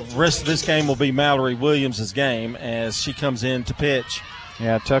the rest of this game will be Mallory Williams' game as she comes in to pitch.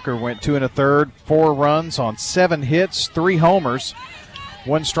 Yeah, Tucker went 2 1/3, 4 runs on 7 hits, 3 homers,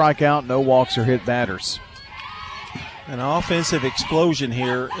 1 strikeout, no walks or hit batters. An offensive explosion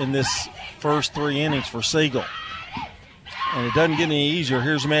here in this first 3 innings for Siegel. And it doesn't get any easier.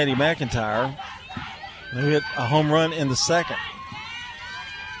 Here's Maddie McIntyre, who hit a home run in the second.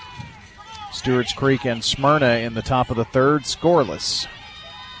 Stewart's Creek and Smyrna in the top of the 3rd, scoreless.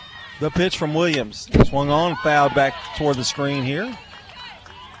 The pitch from Williams. Swung on, fouled back toward the screen here.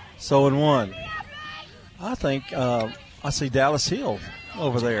 So 0-1. I think I see Dallas Hill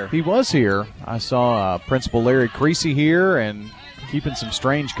over there. He was here. I saw Principal Larry Creasy here and keeping some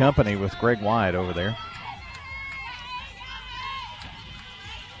strange company with Greg Wyatt over there.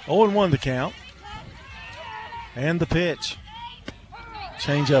 0-1 the count. And the pitch.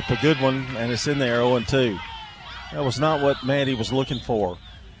 Change up, a good one, and it's in there, 0-2. That was not what Maddie was looking for.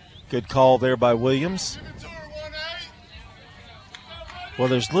 Good call there by Williams. Well,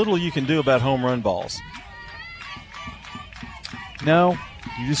 there's little you can do about home run balls. No,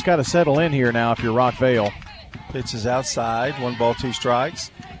 you just got to settle in here now if you're Rockvale. Pitch is outside, 1 ball, 2 strikes.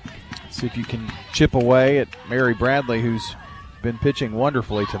 See if you can chip away at Mary Bradley, who's been pitching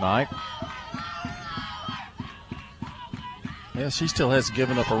wonderfully tonight. Yeah, she still hasn't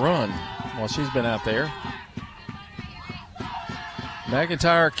given up a run while she's been out there.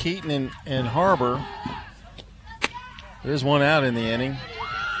 McIntyre, Keaton, and Harbor. There's 1 out in the inning,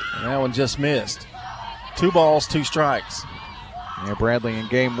 and that one just missed. 2 balls, 2 strikes. Yeah, Bradley in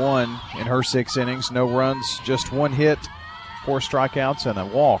game 1 in her 6 innings, no runs, just 1 hit, 4 strikeouts, and a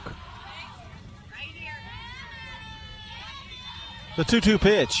walk. The 2-2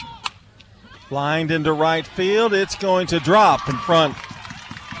 pitch. Lined into right field. It's going to drop in front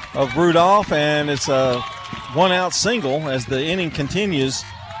of Rudolph, and it's a 1-out single as the inning continues.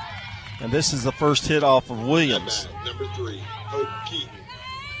 And this is the first hit off of Williams. Number 3, Hope Keaton.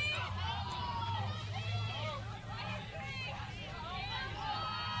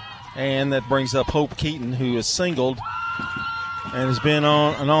 And that brings up Hope Keaton, who is singled and has been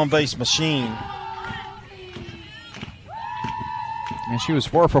on an on-base machine. And she was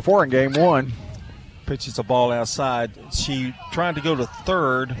 4 for 4 in game 1. Pitches a ball outside. She tried to go to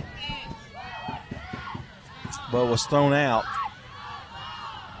third, but was thrown out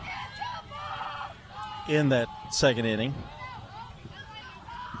in that second inning.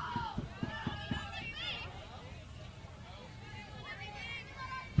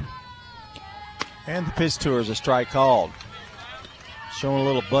 And the pitch to her is a strike called. Showing a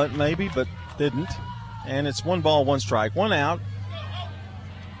little bunt maybe, but didn't. And it's 1 ball, 1 strike, 1 out.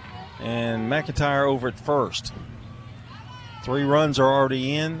 And McIntyre over at first. 3 runs are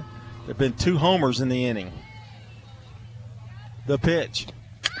already in. There have been 2 homers in the inning. The pitch.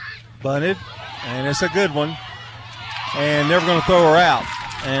 Bunted, and it's a good one. And they're going to throw her out.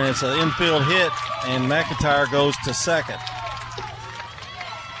 And it's an infield hit, and McIntyre goes to second.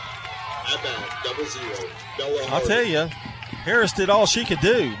 I'll tell you, Harris did all she could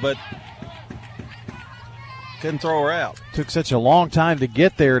do, but couldn't throw her out. Took such a long time to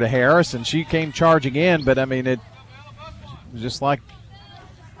get there to Harris, and she came charging in, but, I mean, it was just like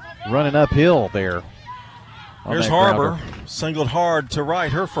running uphill there. Here's Harbor, singled hard to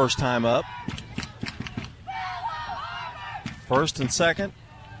right her first time up. First and second,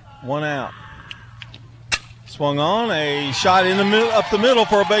 1 out. Swung on, a shot in the middle, up the middle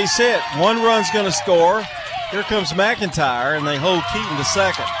for a base hit. 1 run's going to score. Here comes McIntyre, and they hold Keaton to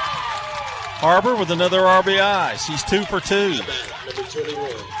second. Harbor with another RBI. She's 2 for 2. Number 21,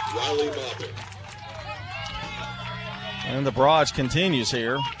 Riley Moppin. And the barrage continues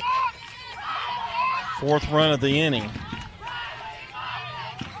here. 4th run of the inning.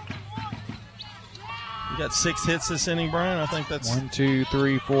 You got 6 hits this inning, Brian? I think that's 1, 2,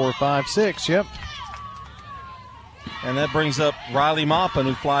 3, 4, 5, 6. Yep. And that brings up Riley Maupin,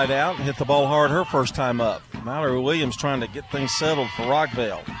 who flied out and hit the ball hard her first time up. Mallory Williams trying to get things settled for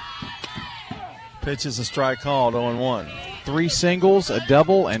Rockvale. Pitch is a strike called, 0-1. 3 singles, a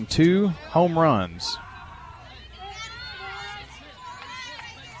double, and 2 home runs.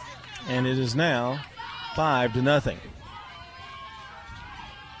 And it is now 5-0.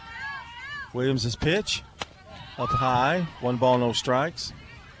 Williams' pitch up high, 1 ball, no strikes.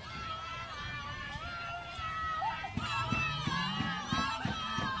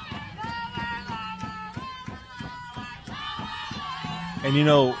 And, you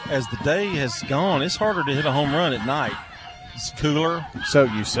know, as the day has gone, it's harder to hit a home run at night. It's cooler. So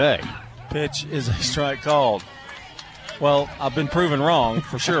you say. Pitch is a strike called. Well, I've been proven wrong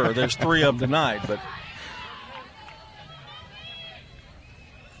for sure. There's 3 of them tonight, but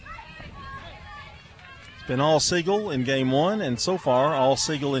it's been all Siegel in game 1, and so far all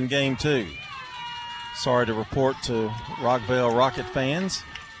Siegel in game 2. Sorry to report to Rockvale Rocket fans.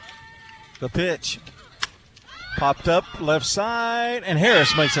 The pitch. Popped up left side, and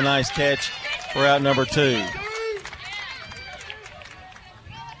Harris makes a nice catch for out number 2.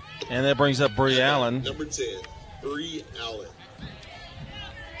 And that brings up Bree Allen. Number 10, Bree Allen.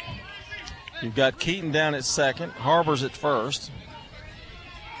 You've got Keaton down at second, Harbor's at first.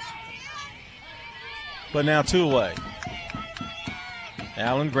 But now 2 away.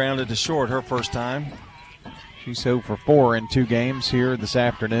 Allen grounded to short her first time. She's 0 for 4 in 2 games here this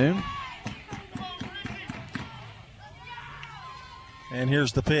afternoon. And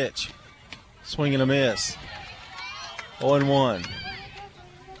here's the pitch. Swing and a miss. 0-1.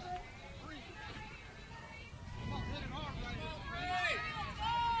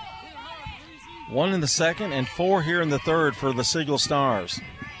 One in the second and 4 here in the third for the Siegel Stars.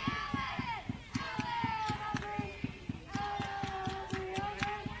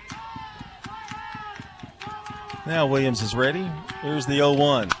 Now Williams is ready. Here's the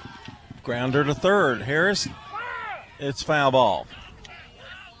 0-1. Grounder to third. Harris, it's foul ball.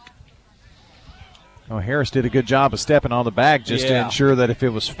 Oh, Harris did a good job of stepping on the bag just to ensure that if it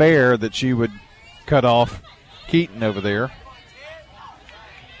was fair that she would cut off Keaton over there.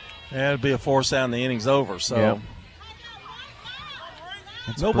 Yeah, it'd be a force out and the inning's over. So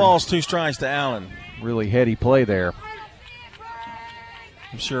Yep. no balls, 2 strikes to Allen. Really heady play there.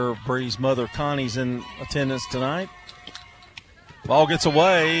 I'm sure Bree's mother Connie's in attendance tonight. Ball gets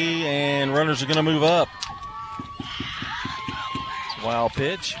away and runners are going to move up. It's a wild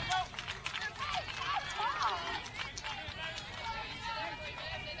pitch.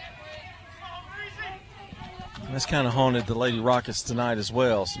 That's kind of haunted the Lady Rockets tonight as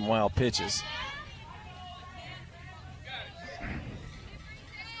well. Some wild pitches.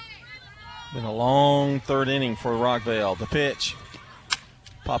 Been a long third inning for Rockvale. The pitch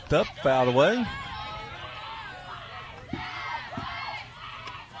popped up, fouled away.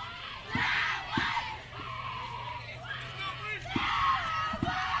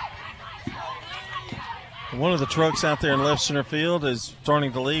 One of the trucks out there in left center field is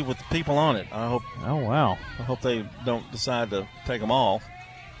starting to leave with the people on it. I hope. Oh, wow. I hope they don't decide to take them off.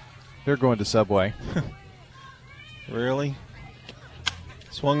 They're going to Subway. Really?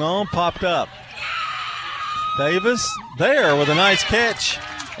 Swung on, popped up. Davis there with a nice catch,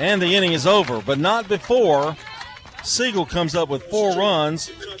 and the inning is over, but not before Siegel comes up with 4 runs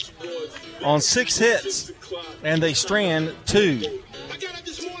on 6 hits, and they strand 2.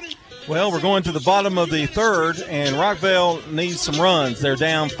 Well, we're going to the bottom of the third, and Rockvale needs some runs. They're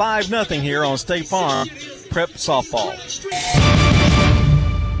down 5-0 here on State Farm Prep Softball.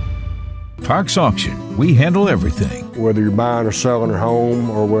 Parks Auction. We handle everything. Whether you're buying or selling a home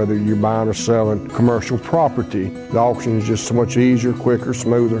or whether you're buying or selling commercial property, the auction is just so much easier, quicker,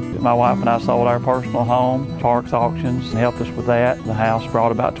 smoother. My wife and I sold our personal home. Parks Auctions helped us with that. The house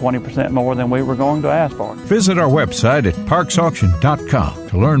brought about 20% more than we were going to ask for. Visit our website at parksauction.com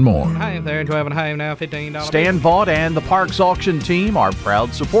to learn more. Hey, if they're into having a home now, $15. Stan Vaught and the Parks Auction team are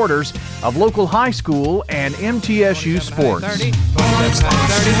proud supporters of local high school and MTSU sports.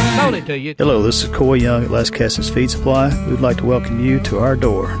 Sold it to you. Hello, this is Coy Young at Las Casas Feed Supply. We'd like to welcome you to our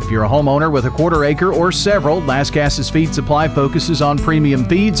door. If you're a homeowner with a quarter acre or several, Las Casas Feed Supply focuses on premium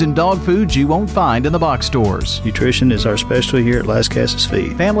feeds and dog foods you won't find in the box stores. Nutrition is our specialty here at Las Casas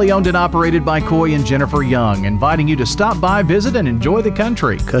Feed. Family owned and operated by Coy and Jennifer Young, inviting you to stop by, visit, and enjoy the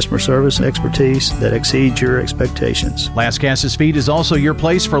country. Customer service and expertise that exceeds your expectations. Las Casas Feed is also your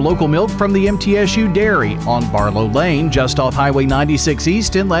place for local milk from the MTSU Dairy on Barlow Lane, just off Highway 96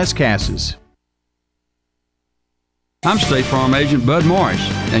 East in Las Casas. I'm State Farm Agent Bud Morris,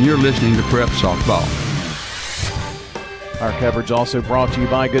 and you're listening to Prep Softball. Our coverage also brought to you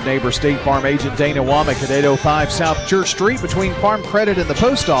by good neighbor State Farm Agent Dana Womack at 805 South Church Street between Farm Credit and the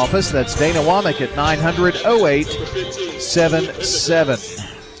Post Office. That's Dana Womack at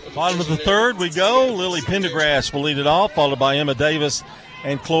 900-0877. Bottom of the third we go. Lily Pendergrass will lead it off, followed by Emma Davis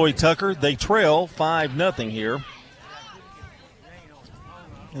and Chloe Tucker. They trail 5-0 here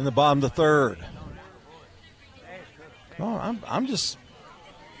in the bottom of the third. Oh, I'm just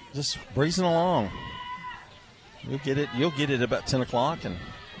breezing along. You'll get it about 10 o'clock and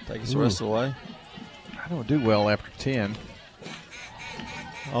take us the rest of the way. I don't do well after 10.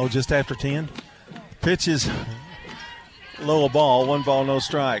 Oh, just after 10? Pitch is low ball, 1 ball, no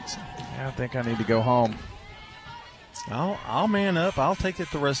strikes. I think I need to go home. I'll man up. I'll take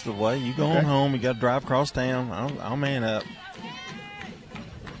it the rest of the way. You go on home. You got to drive across town. I'll man up.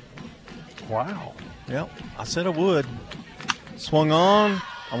 Wow. Yep, I said I would. Swung on.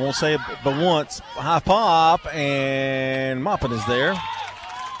 I won't say it but once. High pop, and Moppin is there.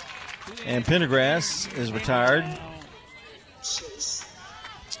 And Pendergrass is retired.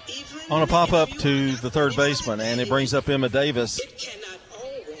 On a pop-up to the third baseman, and it brings up Emma Davis.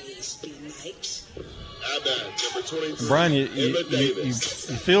 Brian, you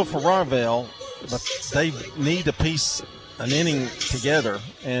feel for Rockvale, but they need to piece an inning together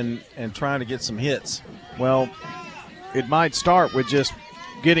and trying to get some hits. Well, it might start with just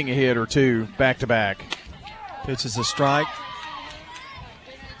getting a hit or two back-to-back. Pitch is a strike.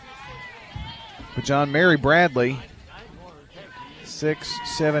 But John, Mary Bradley,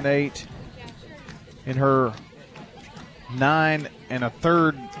 6, 7, 8 in her 9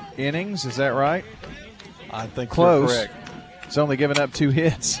 1/3 innings. Is that right? I think close. You're correct. It's only given up 2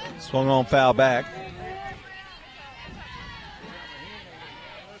 hits. Swung on foul back.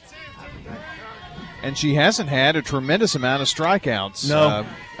 And she hasn't had a tremendous amount of strikeouts. No.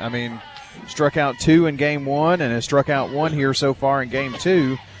 Struck out 2 in game 1 and has struck out 1 here so far in game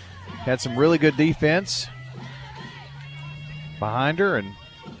 2. Had some really good defense behind her. And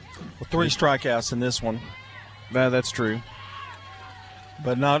 3 strikeouts in this one. No, that's true.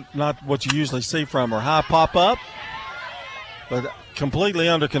 But not what you usually see from her. High pop up, but completely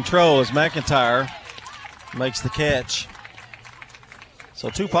under control as McIntyre makes the catch. So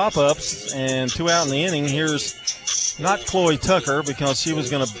 2 pop-ups and 2 out in the inning. Here's not Chloe Tucker because she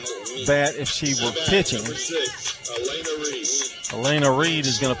was going to bat if she were pitching. Elena Reed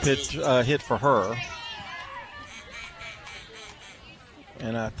is going to hit for her.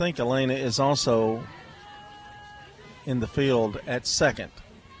 And I think Elena is also in the field at second.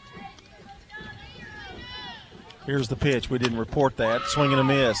 Here's the pitch. We didn't report that. Swing and a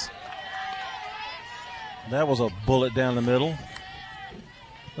miss. That was a bullet down the middle.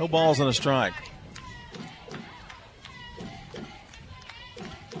 No balls and a strike.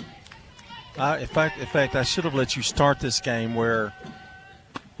 In fact, I should have let you start this game where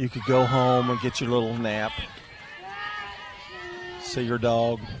you could go home and get your little nap. See your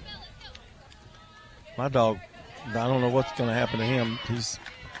dog. My dog, I don't know what's going to happen to him. He's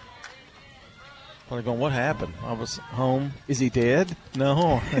probably going, what happened? I was home. Is he dead?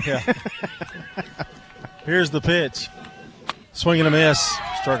 No. Yeah. Here's the pitch. Swing and a miss.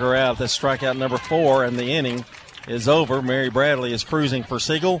 Struck her out. That's strikeout number 4, and the inning is over. Mary Bradley is cruising for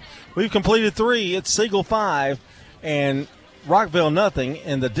Siegel. We've completed 3. It's Siegel 5 and Rockville nothing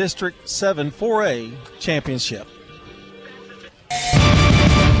in the District 7 4A championship.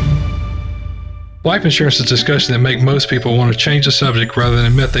 Life insurance is a discussion that makes most people want to change the subject rather than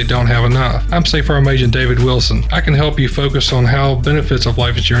admit they don't have enough. I'm State Farm Agent David Wilson. I can help you focus on how benefits of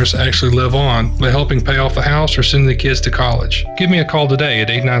life insurance actually live on by helping pay off the house or sending the kids to college. Give me a call today at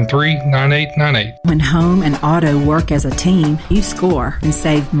 893-9898. When home and auto work as a team, you score and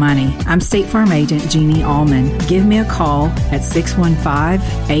save money. I'm State Farm Agent Jeannie Allman. Give me a call at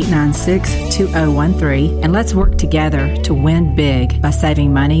 615-896-2013 and let's work together to win big by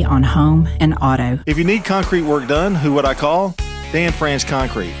saving money on home and auto. If you need concrete work done, who would I call? Dan France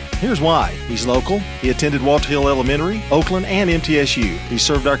Concrete. Here's why. He's local. He attended Walter Hill Elementary, Oakland, and MTSU. He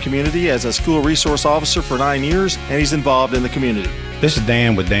served our community as a school resource officer for 9 years, and he's involved in the community. This is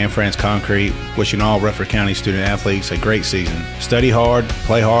Dan with Dan France Concrete, wishing all Rutherford County student athletes a great season. Study hard,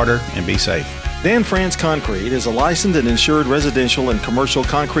 play harder, and be safe. Dan France Concrete is a licensed and insured residential and commercial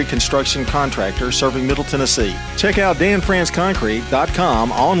concrete construction contractor serving Middle Tennessee. Check out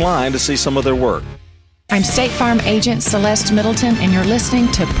danfranceconcrete.com online to see some of their work. I'm State Farm Agent Celeste Middleton, and you're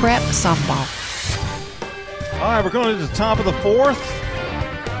listening to Prep Softball. All right, we're going to the top of the 4th.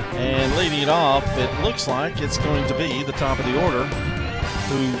 And leading it off, it looks like it's going to be the top of the order,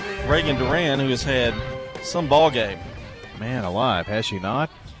 Reagan Duran, who has had some ball game. Man alive, has she not?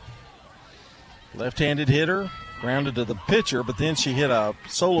 Left-handed hitter, grounded to the pitcher, but then she hit a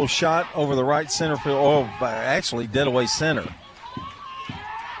solo shot over the right center field, actually dead away center.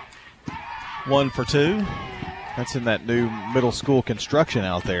 1 for 2. That's in that new middle school construction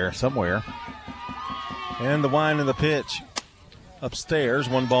out there somewhere. And the wind and the pitch. Upstairs,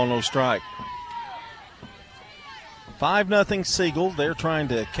 1 ball, no strike. 5-0 Siegel. They're trying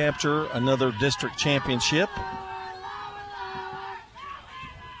to capture another district championship.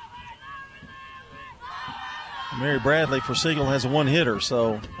 Mary Bradley for Siegel has a 1-hitter,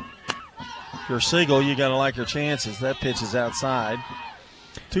 so if you're Siegel, you got to like your chances. That pitch is outside.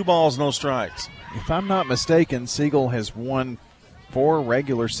 2 balls, no strikes. If I'm not mistaken, Siegel has won 4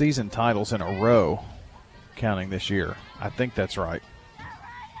 regular season titles in a row, counting this year. I think that's right.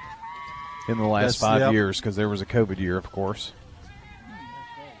 In the last 5 years, because there was a COVID year, of course.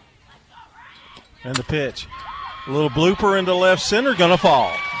 And the pitch. A little blooper into left center, going to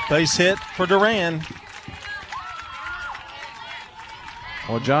fall. Base hit for Duran.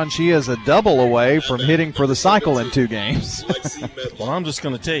 Well, John, she is a double away from hitting for the cycle in 2 games. Well, I'm just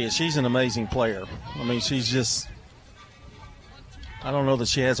going to tell you, she's an amazing player. I mean, she's just – I don't know that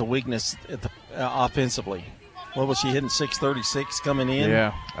she has a weakness at offensively. What was she hitting, 636 coming in?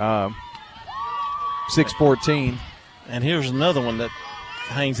 Yeah, 614. And here's another one that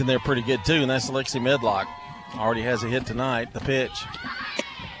hangs in there pretty good, too, and that's Lexi Medlock. Already has a hit tonight. The pitch.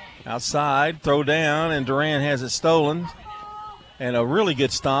 Outside, throw down, and Duran has it stolen. And a really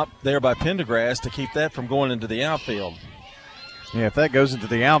good stop there by Pendergrass to keep that from going into the outfield. Yeah, if that goes into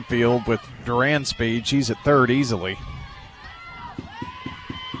the outfield with Duran's speed, she's at third easily.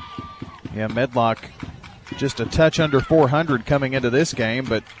 Yeah, Medlock just a touch under 400 coming into this game,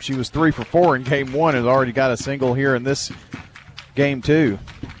 but she was 3 for 4 in game 1 and has already got a single here in this game 2.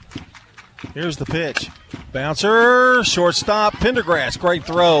 Here's the pitch. Bouncer, shortstop, Pendergrass, great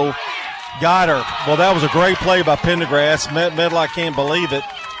throw. Got her. Well, that was a great play by Pendergrass. Medlock can't believe it,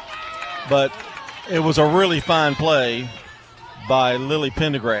 but it was a really fine play by Lily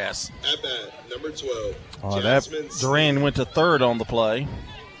Pendergrass. At bat, number 12. Duran went to third on the play.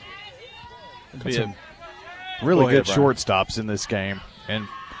 Some really good shortstops in this game, and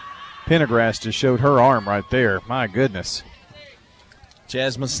Pendergrass just showed her arm right there. My goodness.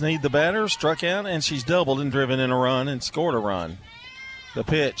 Jasmine Sneed, the batter, struck out, and she's doubled and driven in a run and scored a run. The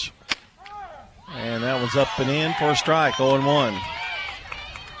pitch. And that was up and in for a strike, 0-1.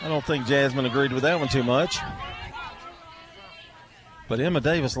 I don't think Jasmine agreed with that one too much. But Emma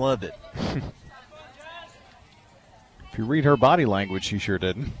Davis loved it. If you read her body language, she sure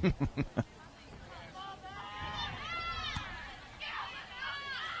didn't.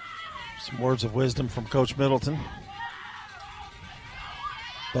 Some words of wisdom from Coach Middleton.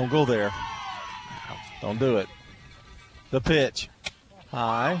 Don't go there. Don't do it. The pitch.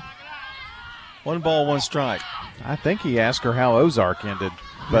 High. 1 ball, 1 strike. I think he asked her how Ozark ended,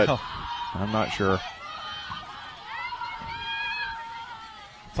 but I'm not sure.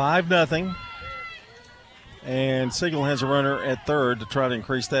 5-0. And Siegel has a runner at third to try to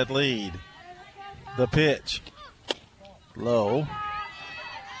increase that lead. The pitch. Low.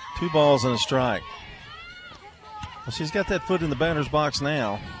 2 balls and a strike. Well, she's got that foot in the batter's box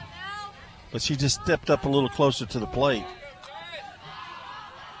now, but she just stepped up a little closer to the plate.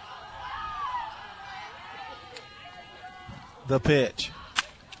 The pitch.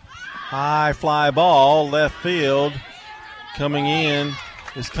 High fly ball, left field. Coming in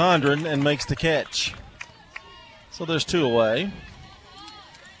is Condren and makes the catch. So there's 2 away.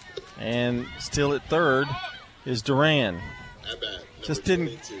 And still at third is Duran. Just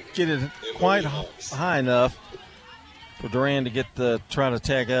didn't get it quite high enough for Duran to get try to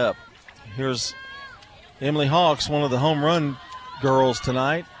tag up. Here's Emily Hawks, one of the home run girls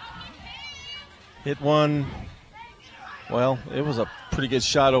tonight. Hit one. Well, it was a pretty good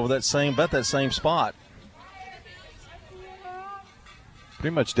shot over that same spot.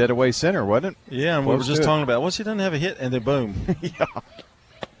 Pretty much dead away center, wasn't it? Yeah, and we were just talking about, well, she doesn't have a hit, and then boom. Yeah.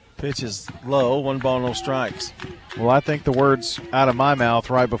 Pitch is low, 1 ball, no strikes. Well, I think the words out of my mouth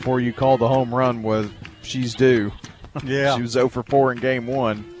right before you called the home run was, she's due. Yeah. She was 0 for 4 in game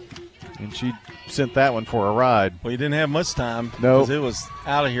 1, and she sent that one for a ride. Well, you didn't have much time. No. Because it was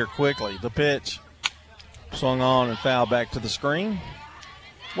out of here quickly. The pitch. Swung on and fouled back to the screen.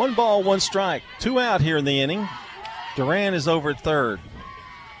 1 ball, 1 strike. 2 out here in the inning. Duran is over at third.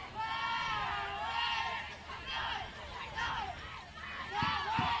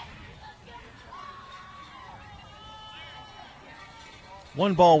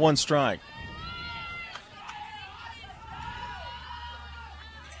 One ball, 1 strike.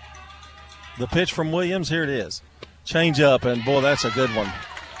 The pitch from Williams, here it is. Change up, and boy, that's a good one.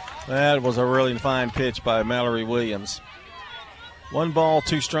 That was a really fine pitch by Mallory Williams. 1 ball,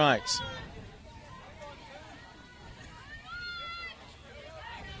 2 strikes.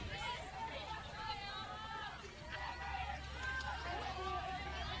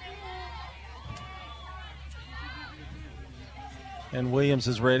 And Williams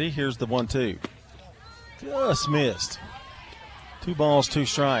is ready. Here's the 1-2. Just missed. 2 balls, 2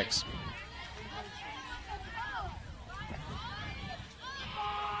 strikes.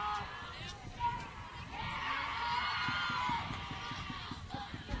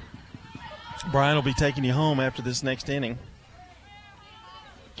 Brian will be taking you home after this next inning.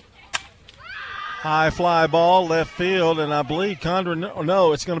 High fly ball, left field, and I believe Condren,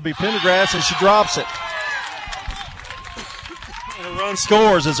 no, it's going to be Pendergrass, and she drops it. And a run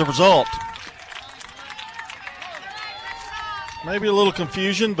scores as a result. Maybe a little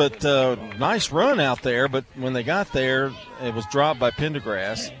confusion, but nice run out there. But when they got there, it was dropped by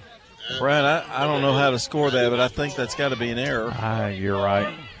Pendergrass. Brian, I don't know how to score that, but I think that's got to be an error. You're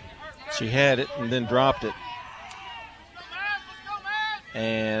right. She had it and then dropped it.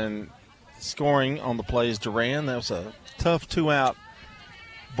 And scoring on the play is Duran. That was a tough 2-out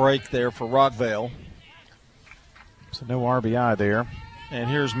break there for Rockvale. So no RBI there. And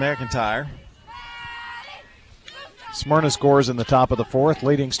here's McIntyre. Smyrna scores in the top of the 4th,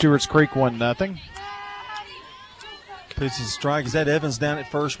 leading Stewart's Creek 1-0. Pitch is strike. Is that Evans down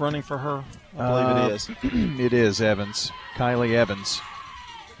at first running for her? I believe it is. It is Evans. Kylie Evans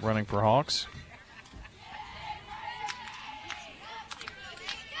running for Hawks.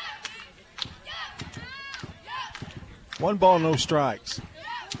 One ball, no strikes.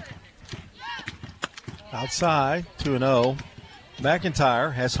 Outside, 2-0.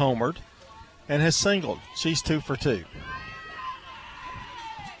 McIntyre has homered and has singled. She's 2 for 2.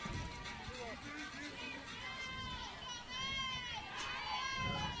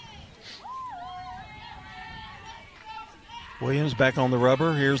 Williams back on the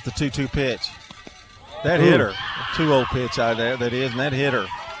rubber. Here's the 2-2 pitch. That hit her. A 2-0 pitch out there, that is, and that hit her.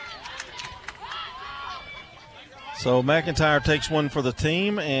 So McIntyre takes one for the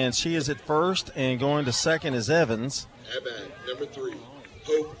team, and she is at first, and going to second is Evans. At bat, number 3,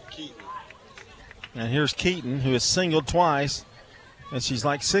 Hope Keaton. And here's Keaton, who has singled twice, and she's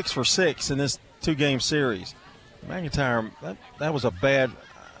like 6 for 6 in this 2-game series. McIntyre, that was a bad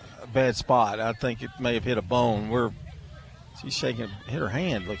spot. I think it may have hit a bone. She's shaking, hit her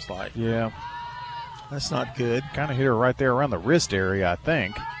hand, looks like. Yeah. That's not good. Kind of hit her right there around the wrist area, I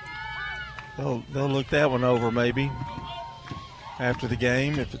think. They'll look that one over maybe after the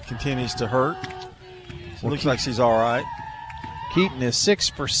game if it continues to hurt. It looks like she's all right. Keaton is 6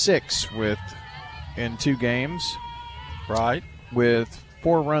 for 6 in 2 games. Right. With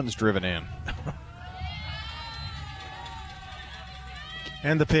 4 runs driven in.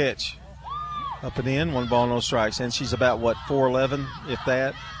 And the pitch. Up and in, 1 ball, no strikes. And she's about, 4'11", if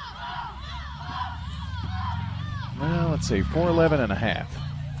that? Well, let's see, 4'11 and a half.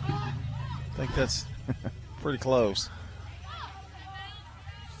 I think that's pretty close.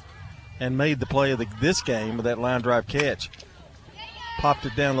 And made the play of this game with that line drive catch. Popped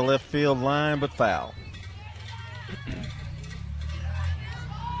it down the left field line, but foul.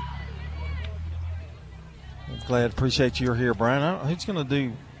 Glad, appreciate you're here, Brian. Who's going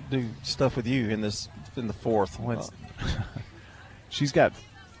to do stuff with you in the fourth? She's got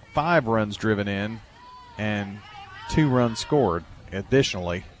 5 runs driven in and 2 runs scored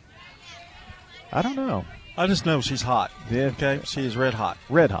additionally. I don't know. I just know she's hot. Yeah. Okay, she is red hot.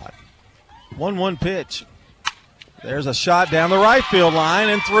 Red hot. 1-1 pitch. There's a shot down the right field line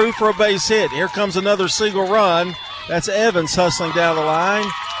and through for a base hit. Here comes another single run. That's Evans hustling down the line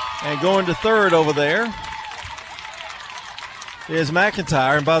and going to third over there is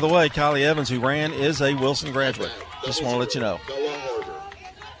McIntyre. And by the way, Kylie Evans, who ran, is a Wilson graduate. Just want to let you know.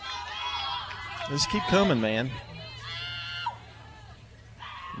 Just keep coming, man.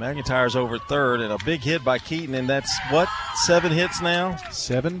 McIntyre's over at third, and a big hit by Keaton, and that's, 7 hits now?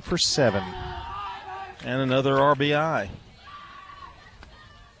 7 for 7. And another RBI.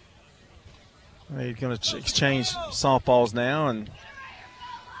 They're going to exchange softballs now, and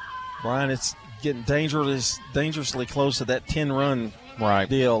Brian, it's getting dangerously close to that 10-run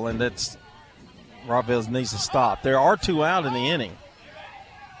deal, and that's Rockville needs to stop. There are 2 out in the inning.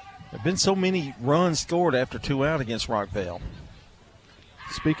 There have been so many runs scored after 2 out against Rockville.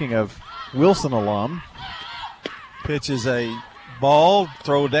 Speaking of Wilson alum. Pitches a ball,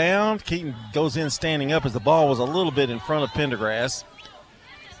 throw down. Keaton goes in standing up as the ball was a little bit in front of Pendergrass.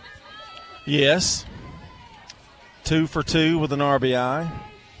 Yes. 2 for 2 with an RBI.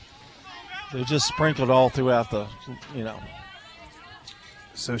 They're just sprinkled all throughout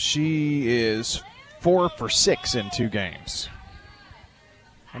So she is 4 for 6 in 2 games.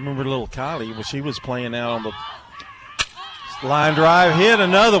 I remember little Kylie when she was playing out on the line drive, hit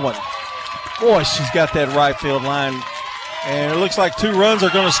another one. Boy, she's got that right field line. And it looks like 2 runs are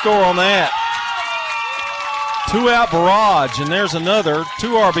going to score on that. 2-out barrage, and there's another 2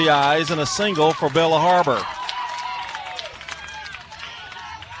 RBIs and a single for Bella Harbor.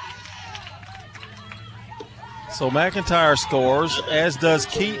 So McIntyre scores, as does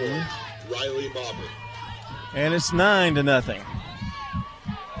Keaton. Riley Bobber. And it's 9-0.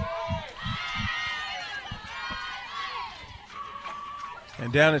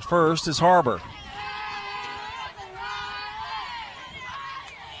 And down at first is Harbor.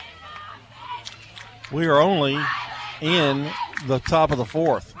 We are only in the top of the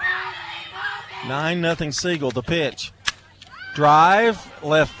 4th. 9-0 Siegel, the pitch. Drive,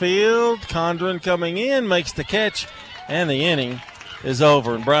 left field. Condren coming in, makes the catch, and the inning is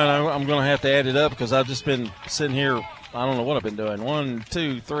over. And, Brian, I'm going to have to add it up because I've just been sitting here. I don't know what I've been doing. 1,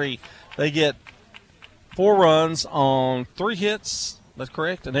 2, 3. They get 4 runs on 3 hits. That's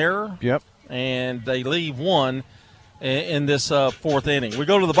correct, an error. Yep. And they leave 1 in this 4th inning. We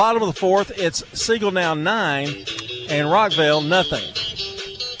go to the bottom of the 4th. It's Siegel now 9 and Rockville nothing.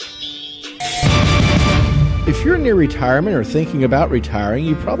 If you're near retirement or thinking about retiring,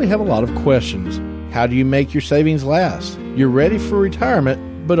 you probably have a lot of questions. How do you make your savings last? You're ready for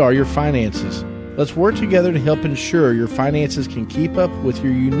retirement, but are your finances? Let's work together to help ensure your finances can keep up with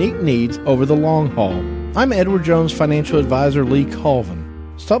your unique needs over the long haul. I'm Edward Jones financial advisor Lee Colvin.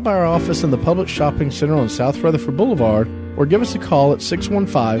 Stop by our office in the Public Shopping Center on South Rutherford Boulevard or give us a call at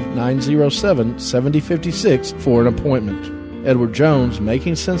 615-907-7056 for an appointment. Edward Jones,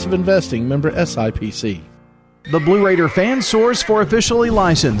 Making Sense of Investing, member SIPC. The Blue Raider fan source for officially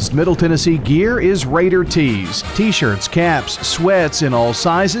licensed Middle Tennessee gear is Raider Tees. T-shirts, caps, sweats in all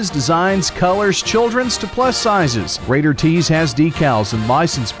sizes, designs, colors, children's to plus sizes. Raider Tees has decals and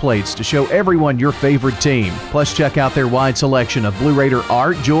license plates to show everyone your favorite team. Plus, check out their wide selection of Blue Raider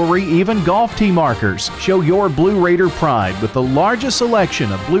art, jewelry, even golf tee markers. Show your Blue Raider pride with the largest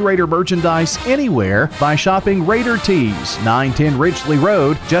selection of Blue Raider merchandise anywhere by shopping Raider Tees, 910 Ridgely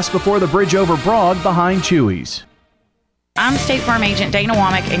Road, just before the bridge over Broad behind Chewy's. I'm State Farm Agent Dana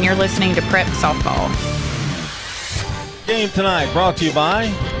Womack, and you're listening to Prep Softball. Game tonight brought to you by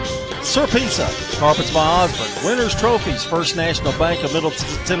Sir Pizza, Carpets by Osborne, Winners Trophies, First National Bank of Middle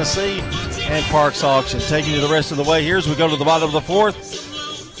Tennessee, and Parks Auction. Taking you the rest of the way here as we go to the bottom of the fourth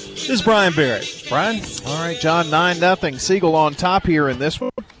is Brian Barrett. Brian? All right, John, 9-0. Siegel on top here in this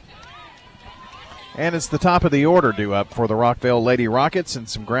one. And it's the top of the order due up for the Rockvale Lady Rockets, and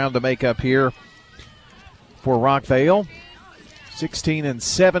some ground to make up here for Rockvale.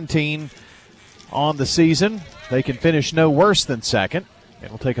 16-17 on the season. They can finish no worse than second.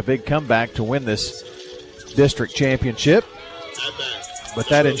 It'll take a big comeback to win this district championship, but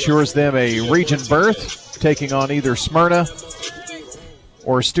that ensures them a region berth, taking on either Smyrna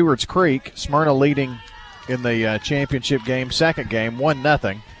or Stewart's Creek. Smyrna leading in the championship game, second game,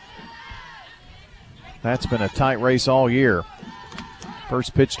 1-0. That's been a tight race all year.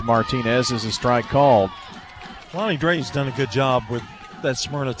 First pitch to Martinez is a strike called. Lonnie Dray's done a good job with that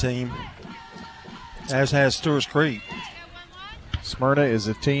Smyrna team, as has Stewart's Creek. Smyrna is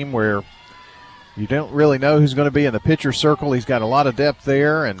a team where you don't really know who's going to be in the pitcher circle. He's got a lot of depth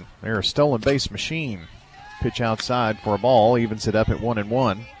there, and they're a stolen base machine. Pitch outside for a ball, evens it up at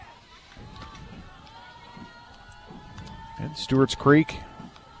 1-1. And Stewart's Creek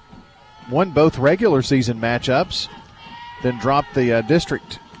won both regular season matchups, then dropped the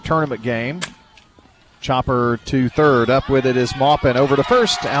district tournament game. Chopper to third. Up with it is Maupin. Over to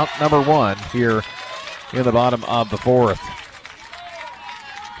first. Out number one here in the bottom of the fourth.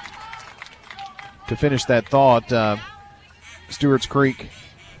 To finish that thought, Stewart's Creek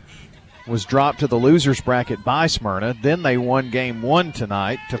was dropped to the loser's bracket by Smyrna. Then they won game one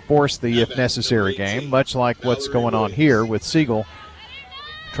tonight to force the if necessary game, much like what's going on here with Siegel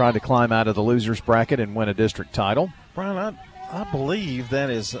trying to climb out of the loser's bracket and win a district title. Brian, I believe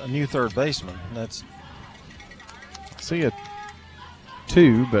that is a new third baseman. That's see a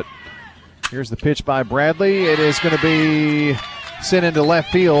two, but here's the pitch by Bradley. It is going to be sent into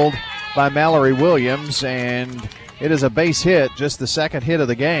left field by Mallory Williams, and it is a base hit, just the second hit of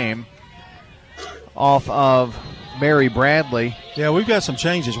the game off of Mary Bradley. Yeah, we've got some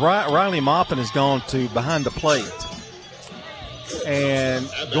changes. Riley Maupin has gone to behind the plate, and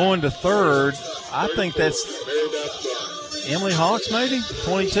going to third, I think that's Emily Hawks maybe,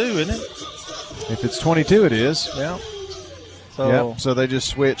 22, isn't it? If it's 22, it is. Yeah. So they just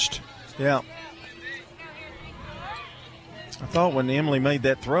switched. Yeah. I thought when Emily made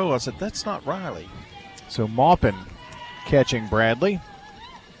that throw, I said, that's not Riley. So Maupin catching Bradley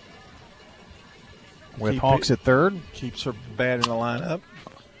with Hawks at third. Keeps her bat in the lineup.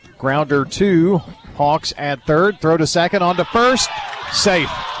 Grounder to Hawks at third. Throw to second, on to first. Safe.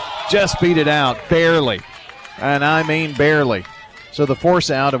 Just beat it out, barely. And I mean barely. So the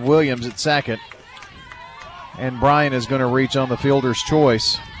force out of Williams at second. And Bryan is going to reach on the fielder's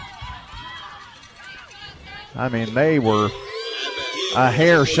choice. I mean, they were a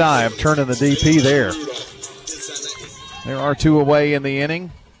hair shy of turning the DP there. There are two away in the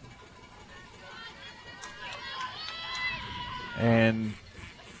inning. And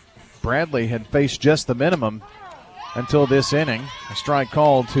Bradley had faced just the minimum until this inning. A strike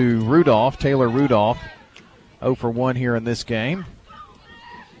called to Rudolph, Taylor Rudolph. 0 for 1 here in this game.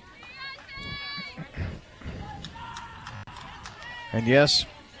 And yes,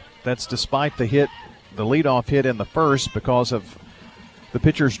 that's despite the hit, the leadoff hit in the first because of the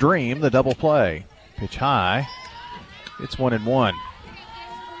pitcher's dream, the double play. Pitch high. It's 1-1.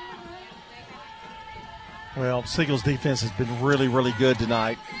 Well, Siegel's defense has been really, really good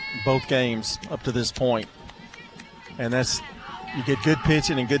tonight, both games up to this point. And that's, you get good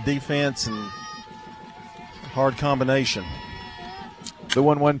pitching and good defense and hard combination. The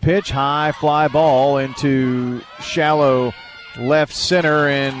 1-1 pitch, high fly ball into shallow left center,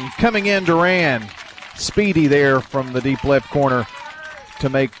 and coming in Duran speedy there from the deep left corner to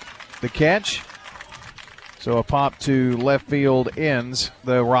make the catch. So a pop to left field ends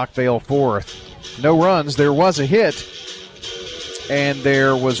the Rockvale fourth. No runs. There was a hit, and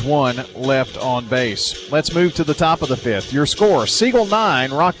there was one left on base. Let's move to the top of the fifth. Your score, Siegel 9,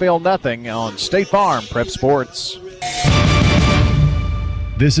 Rockvale nothing on State Farm Prep Sports.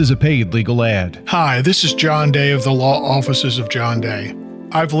 This is a paid legal ad. Hi, this is John Day of the Law Offices of John Day.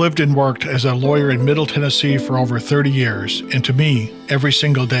 I've lived and worked as a lawyer in Middle Tennessee for over 30 years, and to me, every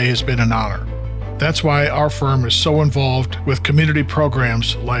single day has been an honor. That's why our firm is so involved with community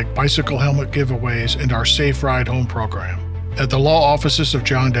programs like bicycle helmet giveaways and our Safe Ride Home program. At the Law Offices of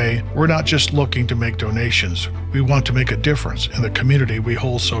John Day, we're not just looking to make donations. We want to make a difference in the community we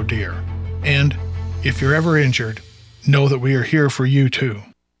hold so dear. And if you're ever injured, know that we are here for you too.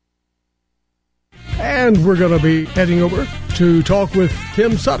 And we're going to be heading over to talk with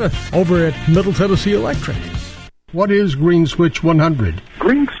Tim Suddeth over at Middle Tennessee Electric. What is Green Switch 100?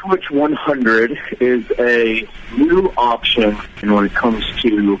 Green Switch 100 is a new option when it comes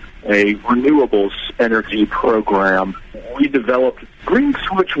to a renewables energy program. We developed Green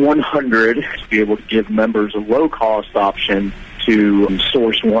Switch 100 to be able to give members a low-cost option to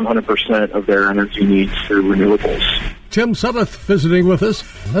source 100% of their energy needs through renewables. Tim Suddeth visiting with us,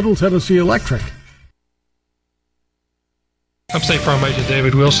 Middle Tennessee Electric. I'm State Farm Agent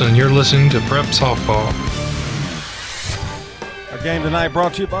David Wilson, and you're listening to Prep Softball. Our game tonight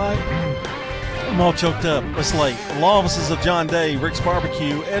brought to you by, I'm all choked up, it's late, Law Offices of John Day, Rick's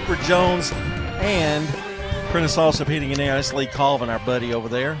Barbecue, Edward Jones, and Prentice Allsup Heating and Air. That's Lee Colvin, our buddy over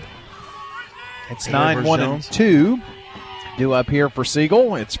there. It's 9-1-2. Due up here for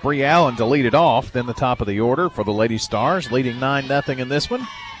Siegel. It's Bree Allen to lead it off. Then the top of the order for the Lady Stars, leading 9-0 in this one.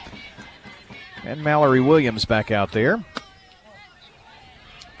 And Mallory Williams back out there.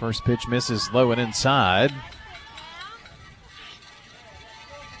 First pitch misses low and inside.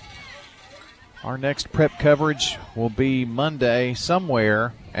 Our next prep coverage will be Monday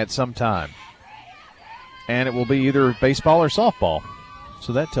somewhere at some time. And it will be either baseball or softball.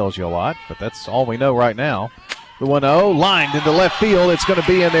 So that tells you a lot, but that's all we know right now. The 1-0 lined into left field. It's going to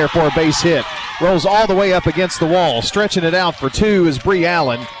be in there for a base hit. Rolls all the way up against the wall. Stretching it out for two is Bree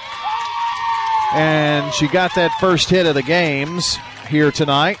Allen. And she got that first hit of the games here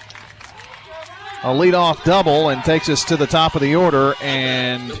tonight. A leadoff double and takes us to the top of the order.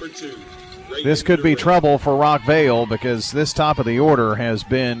 And this could be trouble for Rockvale because this top of the order has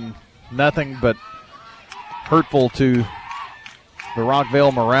been nothing but hurtful to the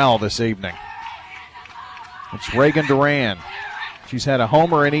Rockvale morale this evening. It's Reagan Duran. She's had a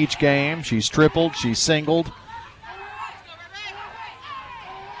homer in each game. She's tripled. She's singled.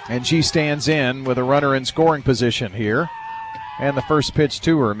 And she stands in with a runner in scoring position here. And the first pitch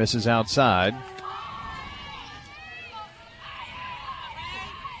to her misses outside.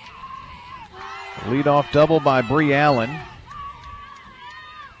 Leadoff double by Bree Allen.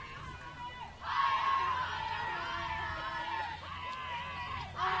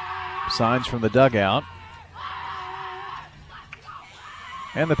 Signs from the dugout.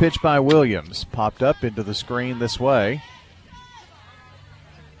 And the pitch by Williams popped up into the screen this way.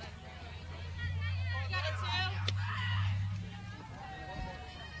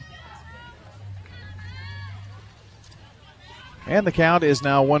 And the count is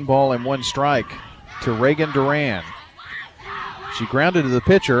now 1-1 to Reagan Duran. She grounded to the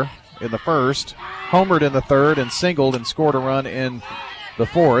pitcher in the first, homered in the third, and singled and scored a run in the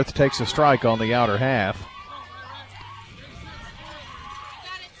fourth. Takes a strike on the outer half.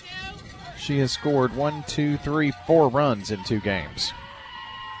 She has scored 4 runs in 2 games.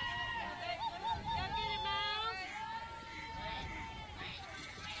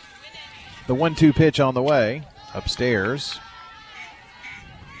 The 1-2 pitch on the way, upstairs.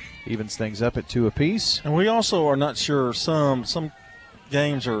 Evens things up at 2 apiece. And we also are not sure some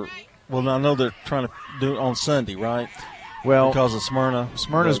games are, well, I know they're trying to do it on Sunday, right? Well, because of Smyrna.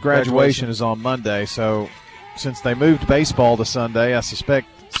 Smyrna's graduation is on Monday, so since they moved baseball to Sunday, I suspect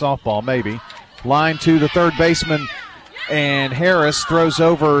softball maybe. Line to the third baseman, and Harris throws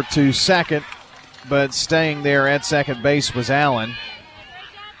over to second, but staying there at second base was Allen.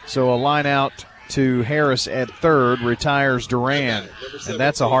 So a line out to Harris at third, retires Duran, and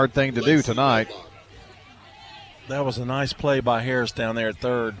that's a hard thing to do tonight. That was a nice play by Harris down there at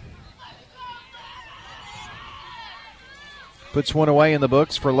third. Puts one away in the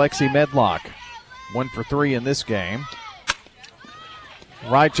books for Lexi Medlock. 1 for 3 in this game.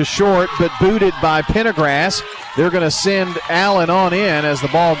 Right to short, but booted by Pendergrass. They're going to send Allen on in as the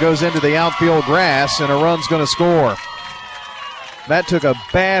ball goes into the outfield grass, and a run's going to score. That took a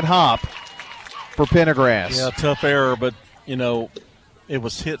bad hop for Pendergrass. Yeah, tough error, but, it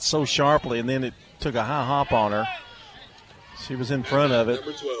was hit so sharply, and then it took a high hop on her. She was in front of it.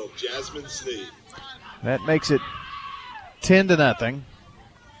 Number 12, Jasmine Sneed. That makes it 10-0.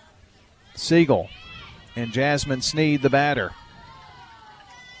 Siegel and Jasmine Sneed, the batter.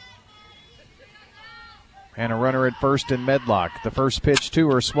 And a runner at first in Medlock. The first pitch to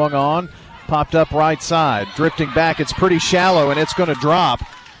her swung on, popped up right side. Drifting back, it's pretty shallow, and it's going to drop.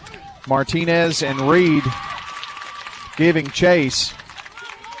 Martinez and Reed giving chase.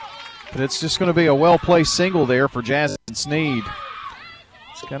 But it's just going to be a well-placed single there for Jasmine Sneed.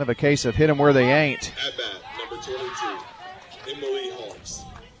 It's kind of a case of hit them where they ain't. At bat, number 22, Emily Hawks.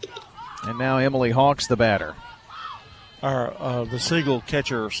 And now Emily Hawks, the batter. The Siegel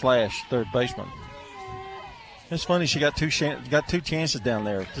catcher / third baseman. It's funny, she got two chances down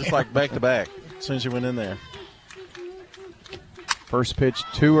there, just like back-to-back, as soon as she went in there. First pitch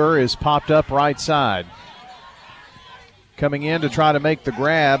to her is popped up right side. Coming in to try to make the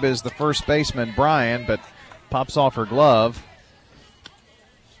grab is the first baseman, Bryan, but pops off her glove.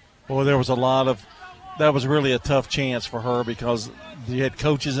 Well, there was that was really a tough chance for her because you had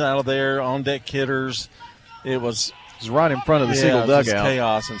coaches out of there, on-deck hitters. It was right in front of the Siegel dugout. Just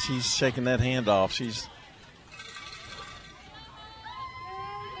chaos, and she's shaking that hand off. She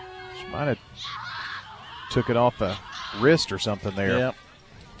might have took it off the wrist or something there. Yep.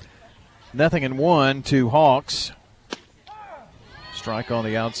 0-1 to Hawks. Strike on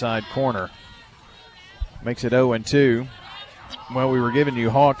the outside corner. Makes it 0-2. Well, we were giving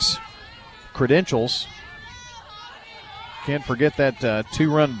you Hawks credentials. Can't forget that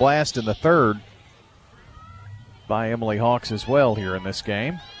 2-run blast in the third by Emily Hawks as well here in this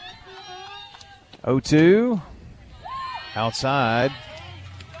game. 0-2. Outside.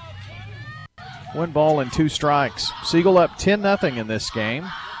 1 ball and 2 strikes. Siegel up 10-0 in this game.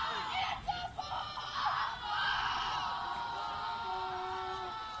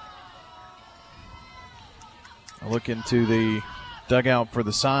 A look into the dugout for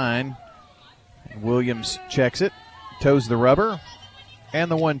the sign. Williams checks it, toes the rubber,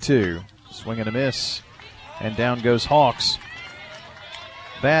 and the 1-2. Swing and a miss, and down goes Hawks.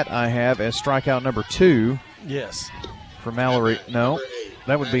 That I have as strikeout number 2. Yes. For Mallory. No,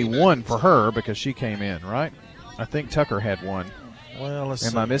 that would be 1 for her because she came in, right? I think Tucker had 1. Well, let's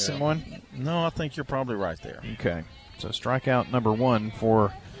Am I missing one? No, I think you're probably right there. Okay. So strikeout number 1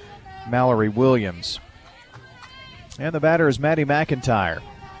 for Mallory Williams. And the batter is Maddie McIntyre.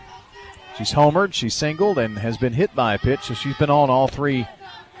 She's homered, she's singled, and has been hit by a pitch, so she's been on all 3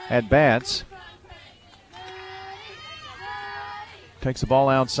 at-bats. Takes the ball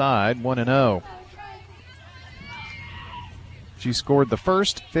outside, 1-0. She scored the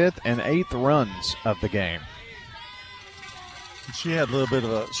first, 5th, and 8th runs of the game. She had a little bit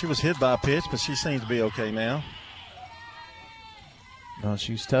of she was hit by a pitch, but she seems to be okay now. Well,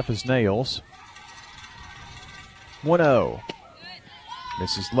 she's tough as nails. 1-0.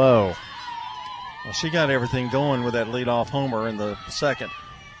 Misses low. Well, she got everything going with that leadoff homer in the second.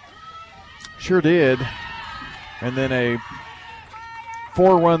 Sure did. And then a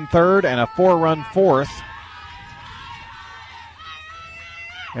 4-run third and a 4-run fourth.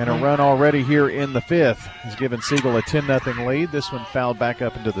 And a run already here in the 5th has given Siegel a 10-0 lead. This one fouled back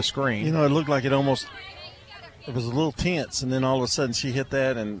up into the screen. It looked like it was a little tense, and then all of a sudden she hit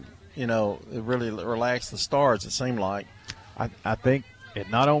that, and, it really relaxed the Stars, it seemed like. I think it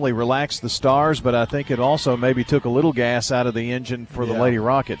not only relaxed the Stars, but I think it also maybe took a little gas out of the engine for the Lady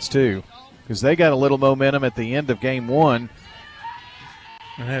Rockets, too, because they got a little momentum at the end of Game 1.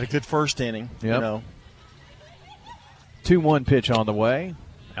 And had a good first inning, Yep. 2-1 pitch on the way.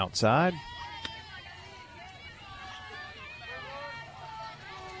 Outside.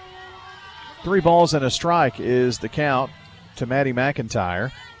 Three balls and a strike is the count to Maddie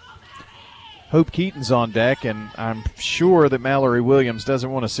McIntyre. Hope Keaton's on deck, and I'm sure that Mallory Williams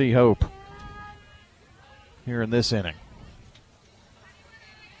doesn't want to see Hope here in this inning.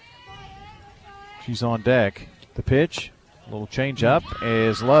 She's on deck. The pitch, a little change up,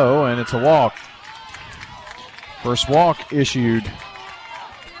 is low, and it's a walk. First walk issued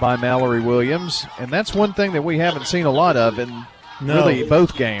by Mallory Williams, and that's one thing that we haven't seen a lot of in really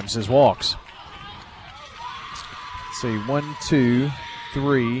both games is walks. Let's see, 1, 2,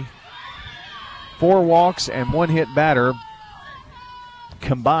 3, 4 walks and 1 hit batter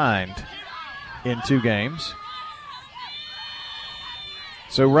combined in 2 games.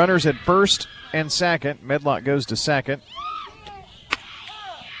 So runners at first and second. Medlock goes to second.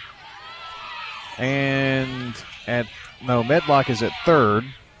 And Medlock is at third.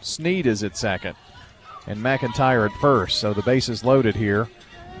 Sneed is at second. And McIntyre at first. So the bases loaded here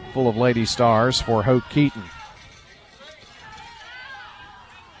full of Lady Stars for Hope Keaton.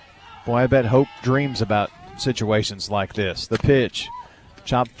 Boy, I bet Hope dreams about situations like this. The pitch,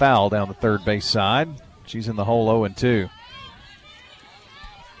 chopped foul down the third base side. She's in the hole 0-2.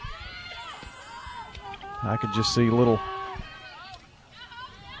 I can just see little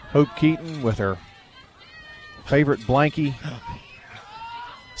Hope Keaton with her favorite blankie.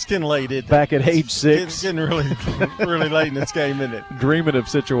 It's getting late, isn't it? Back at age 6. It's getting really late in this game, isn't it? Dreaming of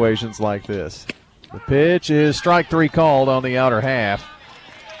situations like this. The pitch is strike 3 called on the outer half.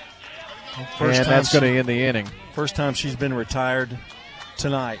 And that's going to end the inning. First time she's been retired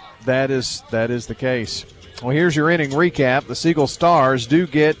tonight. That is the case. Well, here's your inning recap. The Siegel Stars do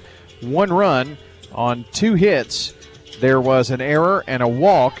get 1 run on 2 hits. There was an error and a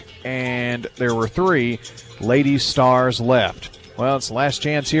walk, and there were 3 Lady Stars left. Well, it's the last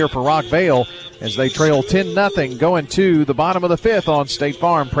chance here for Rockvale as they trail 10-0 going to the bottom of the 5th on State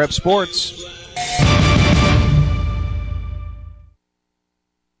Farm Prep Sports.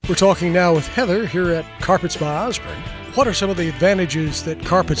 We're talking now with Heather here at Carpets by Osborne. What are some of the advantages that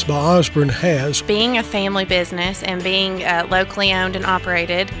Carpets by Osborne has? Being a family business and being locally owned and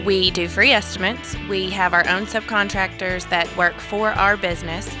operated, we do free estimates. We have our own subcontractors that work for our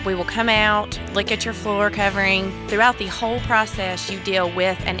business. We will come out, look at your floor covering. Throughout the whole process, you deal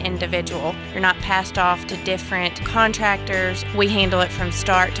with an individual. You're not passed off to different contractors. We handle it from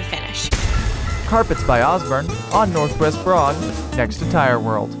start to finish. Carpets by Osborne on Northwest Broad, next to Tire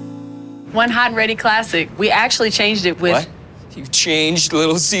World. One Hot and Ready Classic. We actually changed it with... What? You've changed,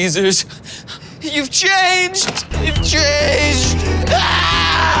 Little Caesars. You've changed! You've changed!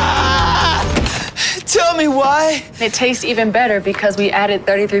 Ah! Tell me why. It tastes even better because we added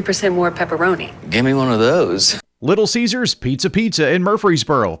 33% more pepperoni. Give me one of those. Little Caesars Pizza in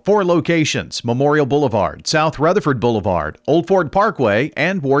Murfreesboro. 4 locations: Memorial Boulevard, South Rutherford Boulevard, Old Ford Parkway,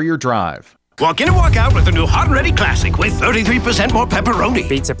 and Warrior Drive. Walk in and walk out with the new Hot and Ready Classic with 33% more pepperoni.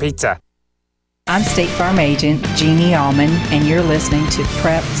 Pizza. I'm State Farm Agent Jeannie Allman, and you're listening to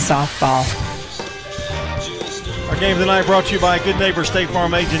Prep Softball. Our game tonight brought to you by Good Neighbor State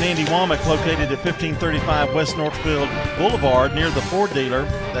Farm Agent Andy Womack, located at 1535 West Northfield Boulevard near the Ford dealer.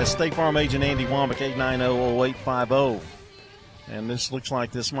 That's State Farm Agent Andy Womack, 890-0850. And this looks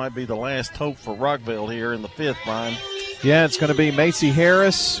like this might be the last hope for Rockville here in the 5th, Brian. Yeah, it's going to be Macy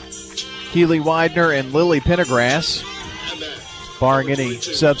Harris, Keely Widener, and Lily Pendergrass, barring any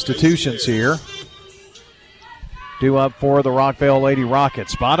substitutions here. Due up for the Rockvale Lady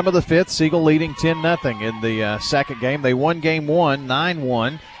Rockets. Bottom of the 5th, Siegel leading 10-0 in the second game. They won game 1,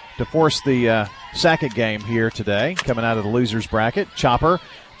 9-1, to force the second game here today, coming out of the loser's bracket. Chopper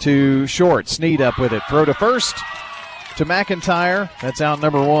to short. Sneed up with it. Throw to first to McIntyre. That's out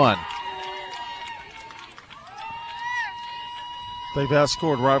number 1. They've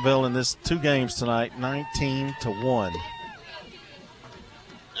outscored Rockville in this 2 games tonight, 19-1.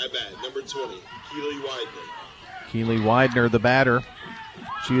 At bat, number 20, Keely Widener. Keely Widener, the batter.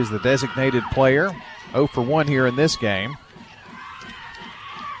 She is the designated player. 0 for 1 here in this game.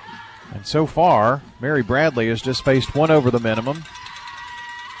 And so far, Mary Bradley has just faced 1 over the minimum.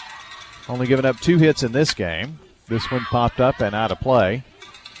 Only given up 2 hits in this game. This one popped up and out of play.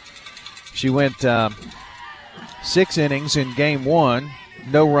 She went 6 innings in game 1.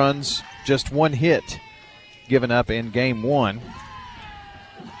 No runs, just 1 hit given up in game 1.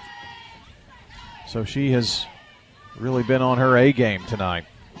 So she has really been on her A game tonight.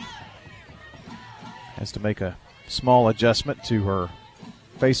 Has to make a small adjustment to her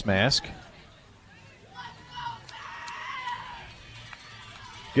face mask.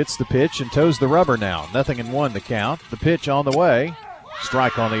 Gets the pitch and toes the rubber now. 0-1 the count. The pitch on the way.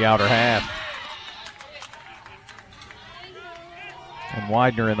 Strike on the outer half. And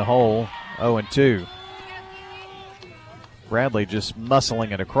Widener in the hole, 0-2. Bradley just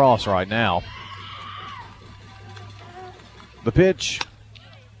muscling it across right now. The pitch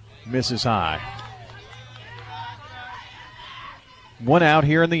misses high. 1 out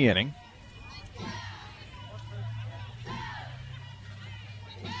here in the inning.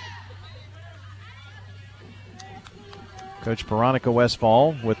 Coach Veronica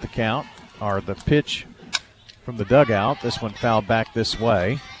Westfall with the count, or the pitch from the dugout. This one fouled back this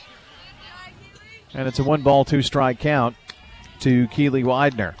way. And it's a 1-ball, 2-strike count to Keely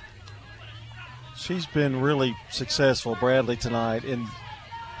Widener. She's been really successful, Bradley, tonight in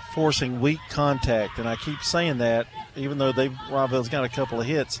forcing weak contact. And I keep saying that, even though Rockville's got a couple of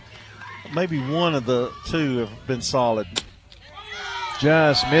hits. Maybe one of the 2 have been solid.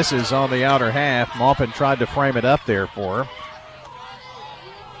 Just misses on the outer half. Maupin tried to frame it up there for her.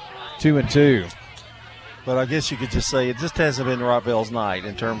 2-2. But I guess you could just say it just hasn't been Rockvale's night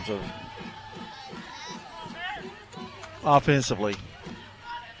in terms of offensively.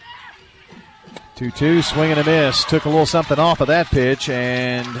 2-2, swing and a miss. Took a little something off of that pitch,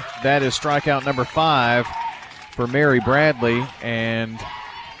 and that is strikeout number 5 for Mary Bradley. And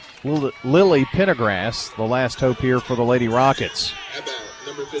Lily Pendergrass, the last hope here for the Lady Rockets. At bat,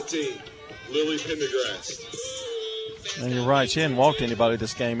 number 15, Lily Pendergrass. And you're right, she hadn't walked anybody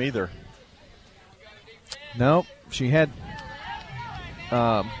this game either. No, she had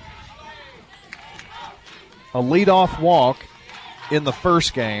a leadoff walk in the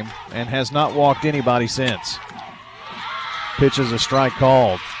first game and has not walked anybody since. Pitches a strike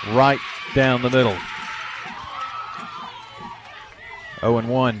called right down the middle.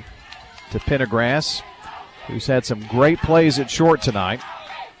 0-1 to Pendergrass, who's had some great plays at short tonight.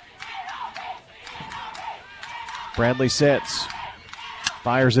 Bradley sets,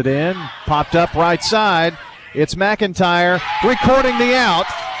 fires it in, popped up right side. It's McIntyre recording the out,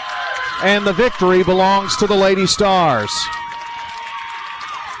 and the victory belongs to the Lady Stars.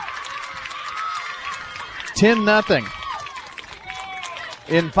 10-0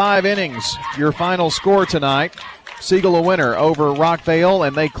 in 5 innings. Your final score tonight. Siegel a winner over Rockvale,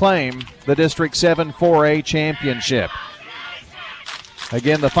 and they claim the District 7 4A championship.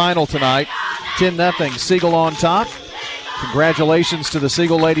 Again, the final tonight, 10-0, Siegel on top. Congratulations to the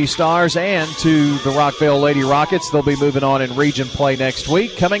Siegel Lady Stars and to the Rockvale Lady Rockets. They'll be moving on in region play next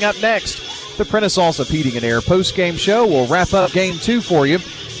week. Coming up next, the Prentice Allsup Heating and Air post-game show. We'll wrap up Game 2 for you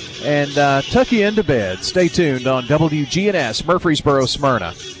and tuck you into bed. Stay tuned on WGNS Murfreesboro,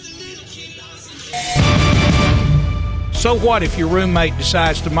 Smyrna. So what if your roommate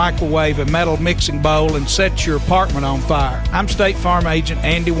decides to microwave a metal mixing bowl and sets your apartment on fire? I'm State Farm Agent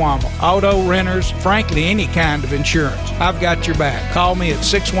Andy Womble. Auto, renters, frankly, any kind of insurance. I've got your back. Call me at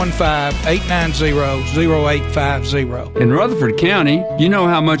 615-890-0850. In Rutherford County, you know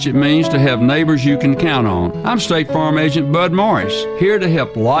how much it means to have neighbors you can count on. I'm State Farm Agent Bud Morris, here to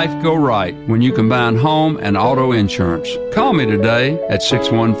help life go right when you combine home and auto insurance. Call me today at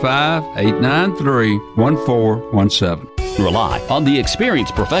 615-893-1417. Rely on the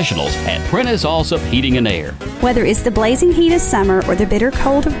experienced professionals at Prentice Allsup Heating and Air. Whether it's the blazing heat of summer or the bitter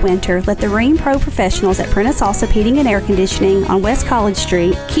cold of winter, let the Rheem Pro professionals at Prentice Allsup Heating and Air Conditioning on West College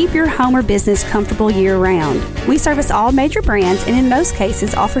Street keep your home or business comfortable year-round. We service all major brands and in most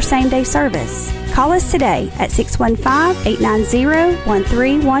cases offer same-day service. Call us today at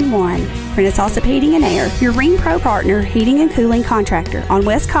 615-890-1311. Prentice Allsup Heating and Air, your Rheem Pro partner heating and cooling contractor on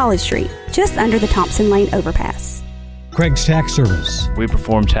West College Street, just under the Thompson Lane overpass. Craig's Tax Service. We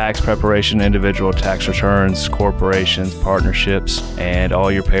perform tax preparation, individual tax returns, corporations, partnerships, and all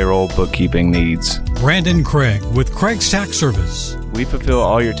your payroll bookkeeping needs. Brandon Craig with Craig's Tax Service. We fulfill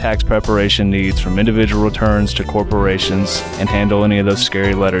all your tax preparation needs from individual returns to corporations and handle any of those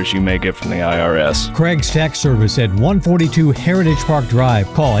scary letters you may get from the IRS. Craig's Tax Service at 142 Heritage Park Drive.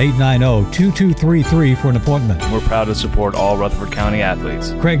 Call 890-2233 for an appointment. We're proud to support all Rutherford County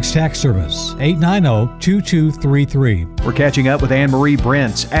athletes. Craig's Tax Service, 890-2233. We're catching up with Anne-Marie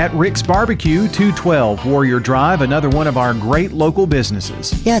Brents at Rick's Barbecue, 212 Warrior Drive, another one of our great local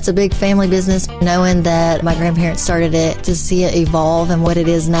businesses. Yeah, it's a big family business. Knowing that my grandparents started it, to see it evolve and what it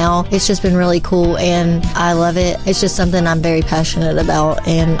is now, it's just been really cool and I love it. It's just something I'm very passionate about,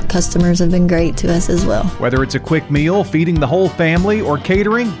 and customers have been great to us as well. Whether it's a quick meal, feeding the whole family, or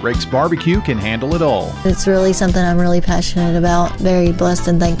catering, Rick's Barbecue can handle it all. It's really something I'm really passionate about, very blessed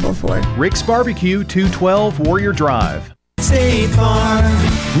and thankful for. Rick's Barbecue, 212 Warrior Drive. State Farm.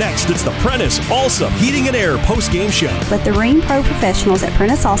 Next, it's the Prentice Allsup Heating and Air post-game show. Let the Rheem Pro professionals at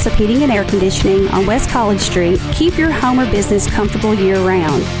Prentice Allsup Heating and Air Conditioning on West College Street keep your home or business comfortable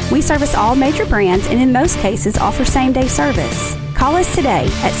year-round. We service all major brands and in most cases offer same-day service. Call us today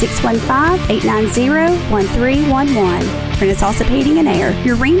at 615-890-1311. Prentice Allsup Heating and Air,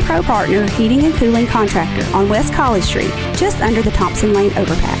 your Rheem Pro partner heating and cooling contractor on West College Street, just under the Thompson Lane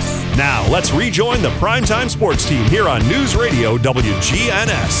overpass. Now, let's rejoin the Primetime Sports Team here on News Radio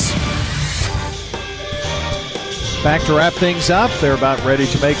WGNS. Back to wrap things up. They're about ready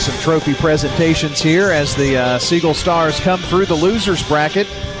to make some trophy presentations here as the Siegel Stars come through the losers bracket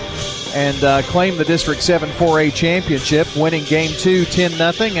and claim the District 7 4A championship, winning Game 2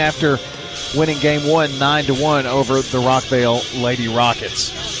 10-0 after winning Game 1 9-1 over the Rockvale Lady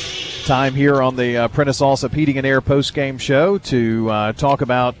Rockets. Time here on the Prentice Allsup Heating and Air post-game show to talk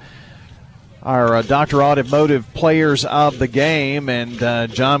about our Dr. Automotive players of the game. And,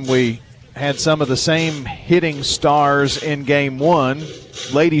 John, we had some of the same hitting stars in Game 1,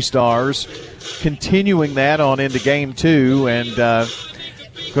 Lady Stars, continuing that on into Game 2. And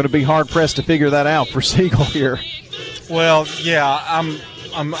going to be hard-pressed to figure that out for Siegel here. Well, yeah, I'm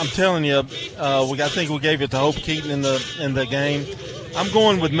telling you, I think we gave it to Hope Keaton in the game. I'm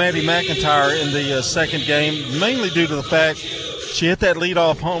going with Maddie McIntyre in the second game, mainly due to the fact she hit that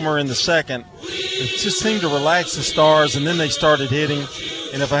leadoff homer in the second. It just seemed to relax the Stars, and then they started hitting.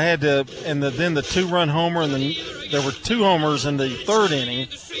 And if I had to, and then the 2-run homer, and then there were 2 homers in the third inning.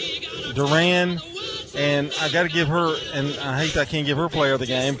 Duran, and I got to give her, and I hate that I can't give her player of the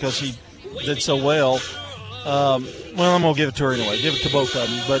game because she did so well. Well, I'm gonna give it to her anyway. Give it to both of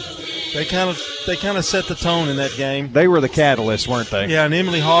them, but they kind of set the tone in that game. They were the catalyst, weren't they? Yeah, and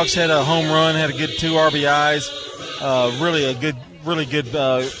Emily Hawks had a home run, had a good 2 RBIs. Really good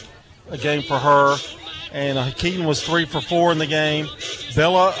game for her. And Keaton was 3 for 4 in the game.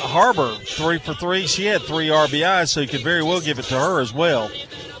 Bella Harbor 3 for 3. She had 3 RBIs, so you could very well give it to her as well.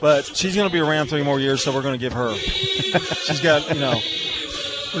 But she's going to be around 3 more years, so we're going to give her. She's got,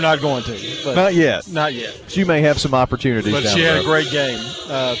 we're not going to. But not yet. Not yet. She may have some opportunities. But she had a great game,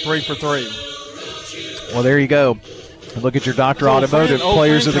 3 for 3. Well, there you go. Look at your Dr. Automotive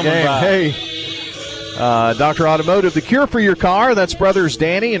players of the game. Hey, Dr. Automotive, the cure for your car. That's brothers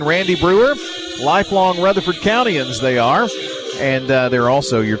Danny and Randy Brewer, lifelong Rutherford Countyans they are. And they're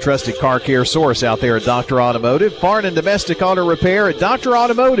also your trusted car care source out there at Dr. Automotive. Foreign and domestic auto repair at Dr.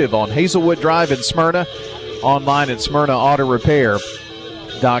 Automotive on Hazelwood Drive in Smyrna. Online at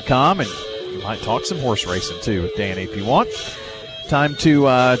SmyrnaAutorepair.com. And you might talk some horse racing, too, with Danny if you want. Time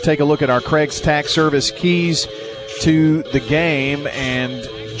to take a look at our Craig's Tax Service keys to the game. And,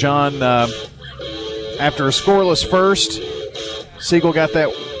 John, after a scoreless first, Siegel got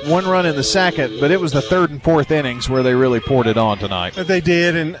that 1 run in the second, but it was the third and fourth innings where they really poured it on tonight. They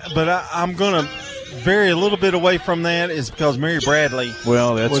did, but I'm going to vary a little bit away from that is because Mary Bradley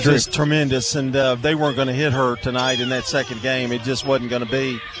was just tremendous, and they weren't going to hit her tonight in that second game. It just wasn't going to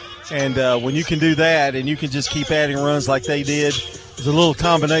be. And when you can do that and you can just keep adding runs like they did, it's a little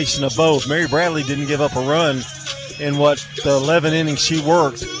combination of both. Mary Bradley didn't give up a run in the 11 innings she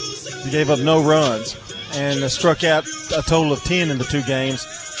worked. She gave up no runs and struck out a total of 10 in the 2 games.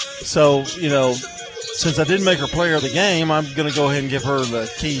 So, since I didn't make her player of the game, I'm going to go ahead and give her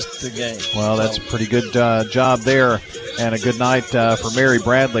the keys to the game. Well, that's a pretty good job there, and a good night for Mary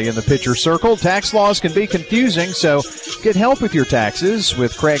Bradley in the pitcher circle. Tax laws can be confusing, so get help with your taxes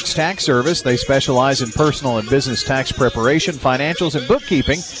with Craig's Tax Service. They specialize in personal and business tax preparation, financials, and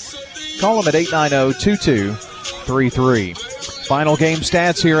bookkeeping. Call them at 890-2233. Final game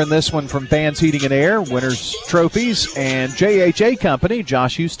stats here in this one from Fans Heating and Air, Winners Trophies, and JHA Company,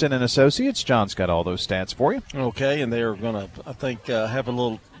 Josh Houston and Associates. John's got all those stats for you. Okay, and they're going to, I think, have a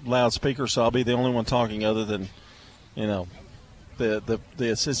little loudspeaker, so I'll be the only one talking other than, the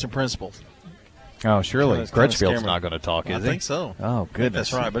assistant principal. Oh, surely. Crutchfield's not going to talk, is he? I think so. Oh, goodness.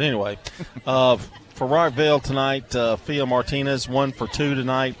 That's right. But anyway, for Rockvale tonight, Fia Martinez 1 for 2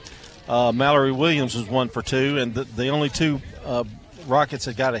 tonight. Mallory Williams was 1 for 2, and the only 2 Rockets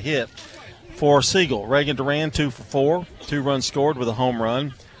that got a hit for Siegel. Reagan Duran 2 for 4, 2 runs scored with a home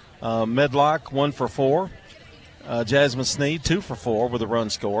run. Medlock 1 for 4. Jasmine Sneed 2 for 4 with a run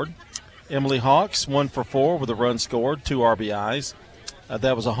scored. Emily Hawks 1 for 4 with a run scored, 2 RBIs.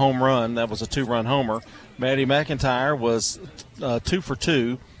 That was a home run. That was a 2-run homer. Maddie McIntyre was 2 for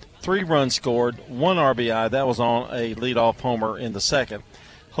 2, 3 runs scored, 1 RBI. That was on a leadoff homer in the second.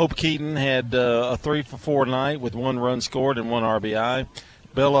 Hope Keaton had a 3 for 4 tonight with 1 run scored and 1 RBI.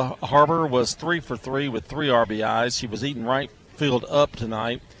 Bella Harbor was 3 for 3 with 3 RBIs. She was eating right field up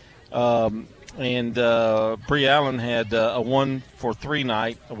tonight. And Bree Allen had a 1 for 3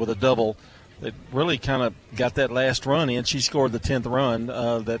 night with a double that really kind of got that last run in. She scored the 10th run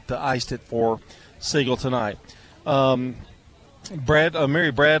that iced it for Siegel tonight.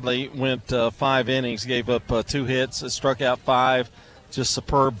 Mary Bradley went 5 innings, gave up 2 hits, struck out 5. Just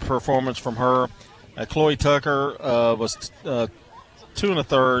superb performance from her. Chloe Tucker was 2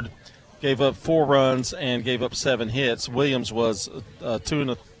 1/3, gave up 4 runs and gave up 7 hits. Williams was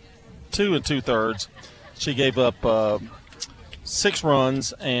 2 2/3. She gave up 6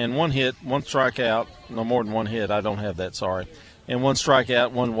 runs and 1 hit, 1 strikeout. No more than 1 hit. I don't have that. Sorry. And 1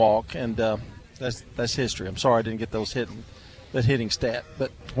 strikeout, 1 walk, and that's history. I'm sorry I didn't get that hitting stat,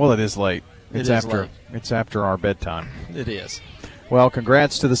 but it is late. It's after our bedtime. It is. Well,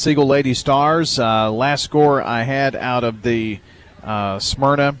 congrats to the Siegel Lady Stars. Last score I had out of the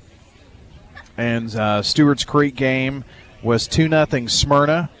Smyrna and Stewart's Creek game was 2-0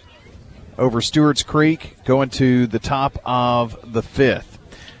 Smyrna over Stewart's Creek, going to the top of the 5th.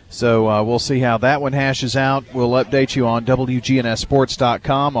 So we'll see how that one hashes out. We'll update you on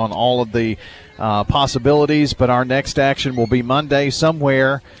WGNSSports.com on all of the possibilities, but our next action will be Monday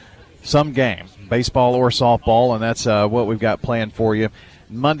somewhere, some game, baseball or softball, and that's what we've got planned for you.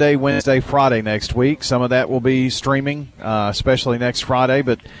 Monday, Wednesday, Friday next week. Some of that will be streaming, especially next Friday,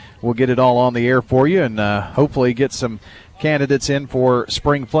 but we'll get it all on the air for you and hopefully get some candidates in for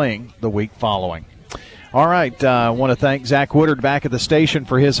Spring Fling the week following. All right, I want to thank Zach Woodard back at the station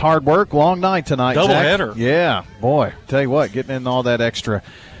for his hard work. Long night tonight, Zach. Doubleheader. Yeah, boy, tell you what, getting in all that extra.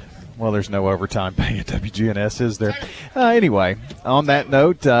 Well, there's no overtime pay at WGNS, is there? Anyway, on that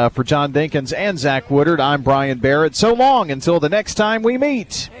note, for John Dinkins and Zach Woodard, I'm Brian Barrett. So long until the next time we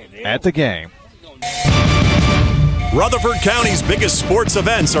meet at the game. Rutherford County's biggest sports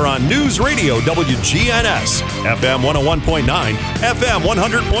events are on News Radio WGNS, FM 101.9, FM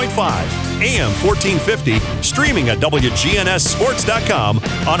 100.5. AM 1450, streaming at WGNSSports.com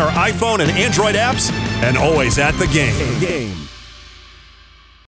on our iPhone and Android apps, and always at the game.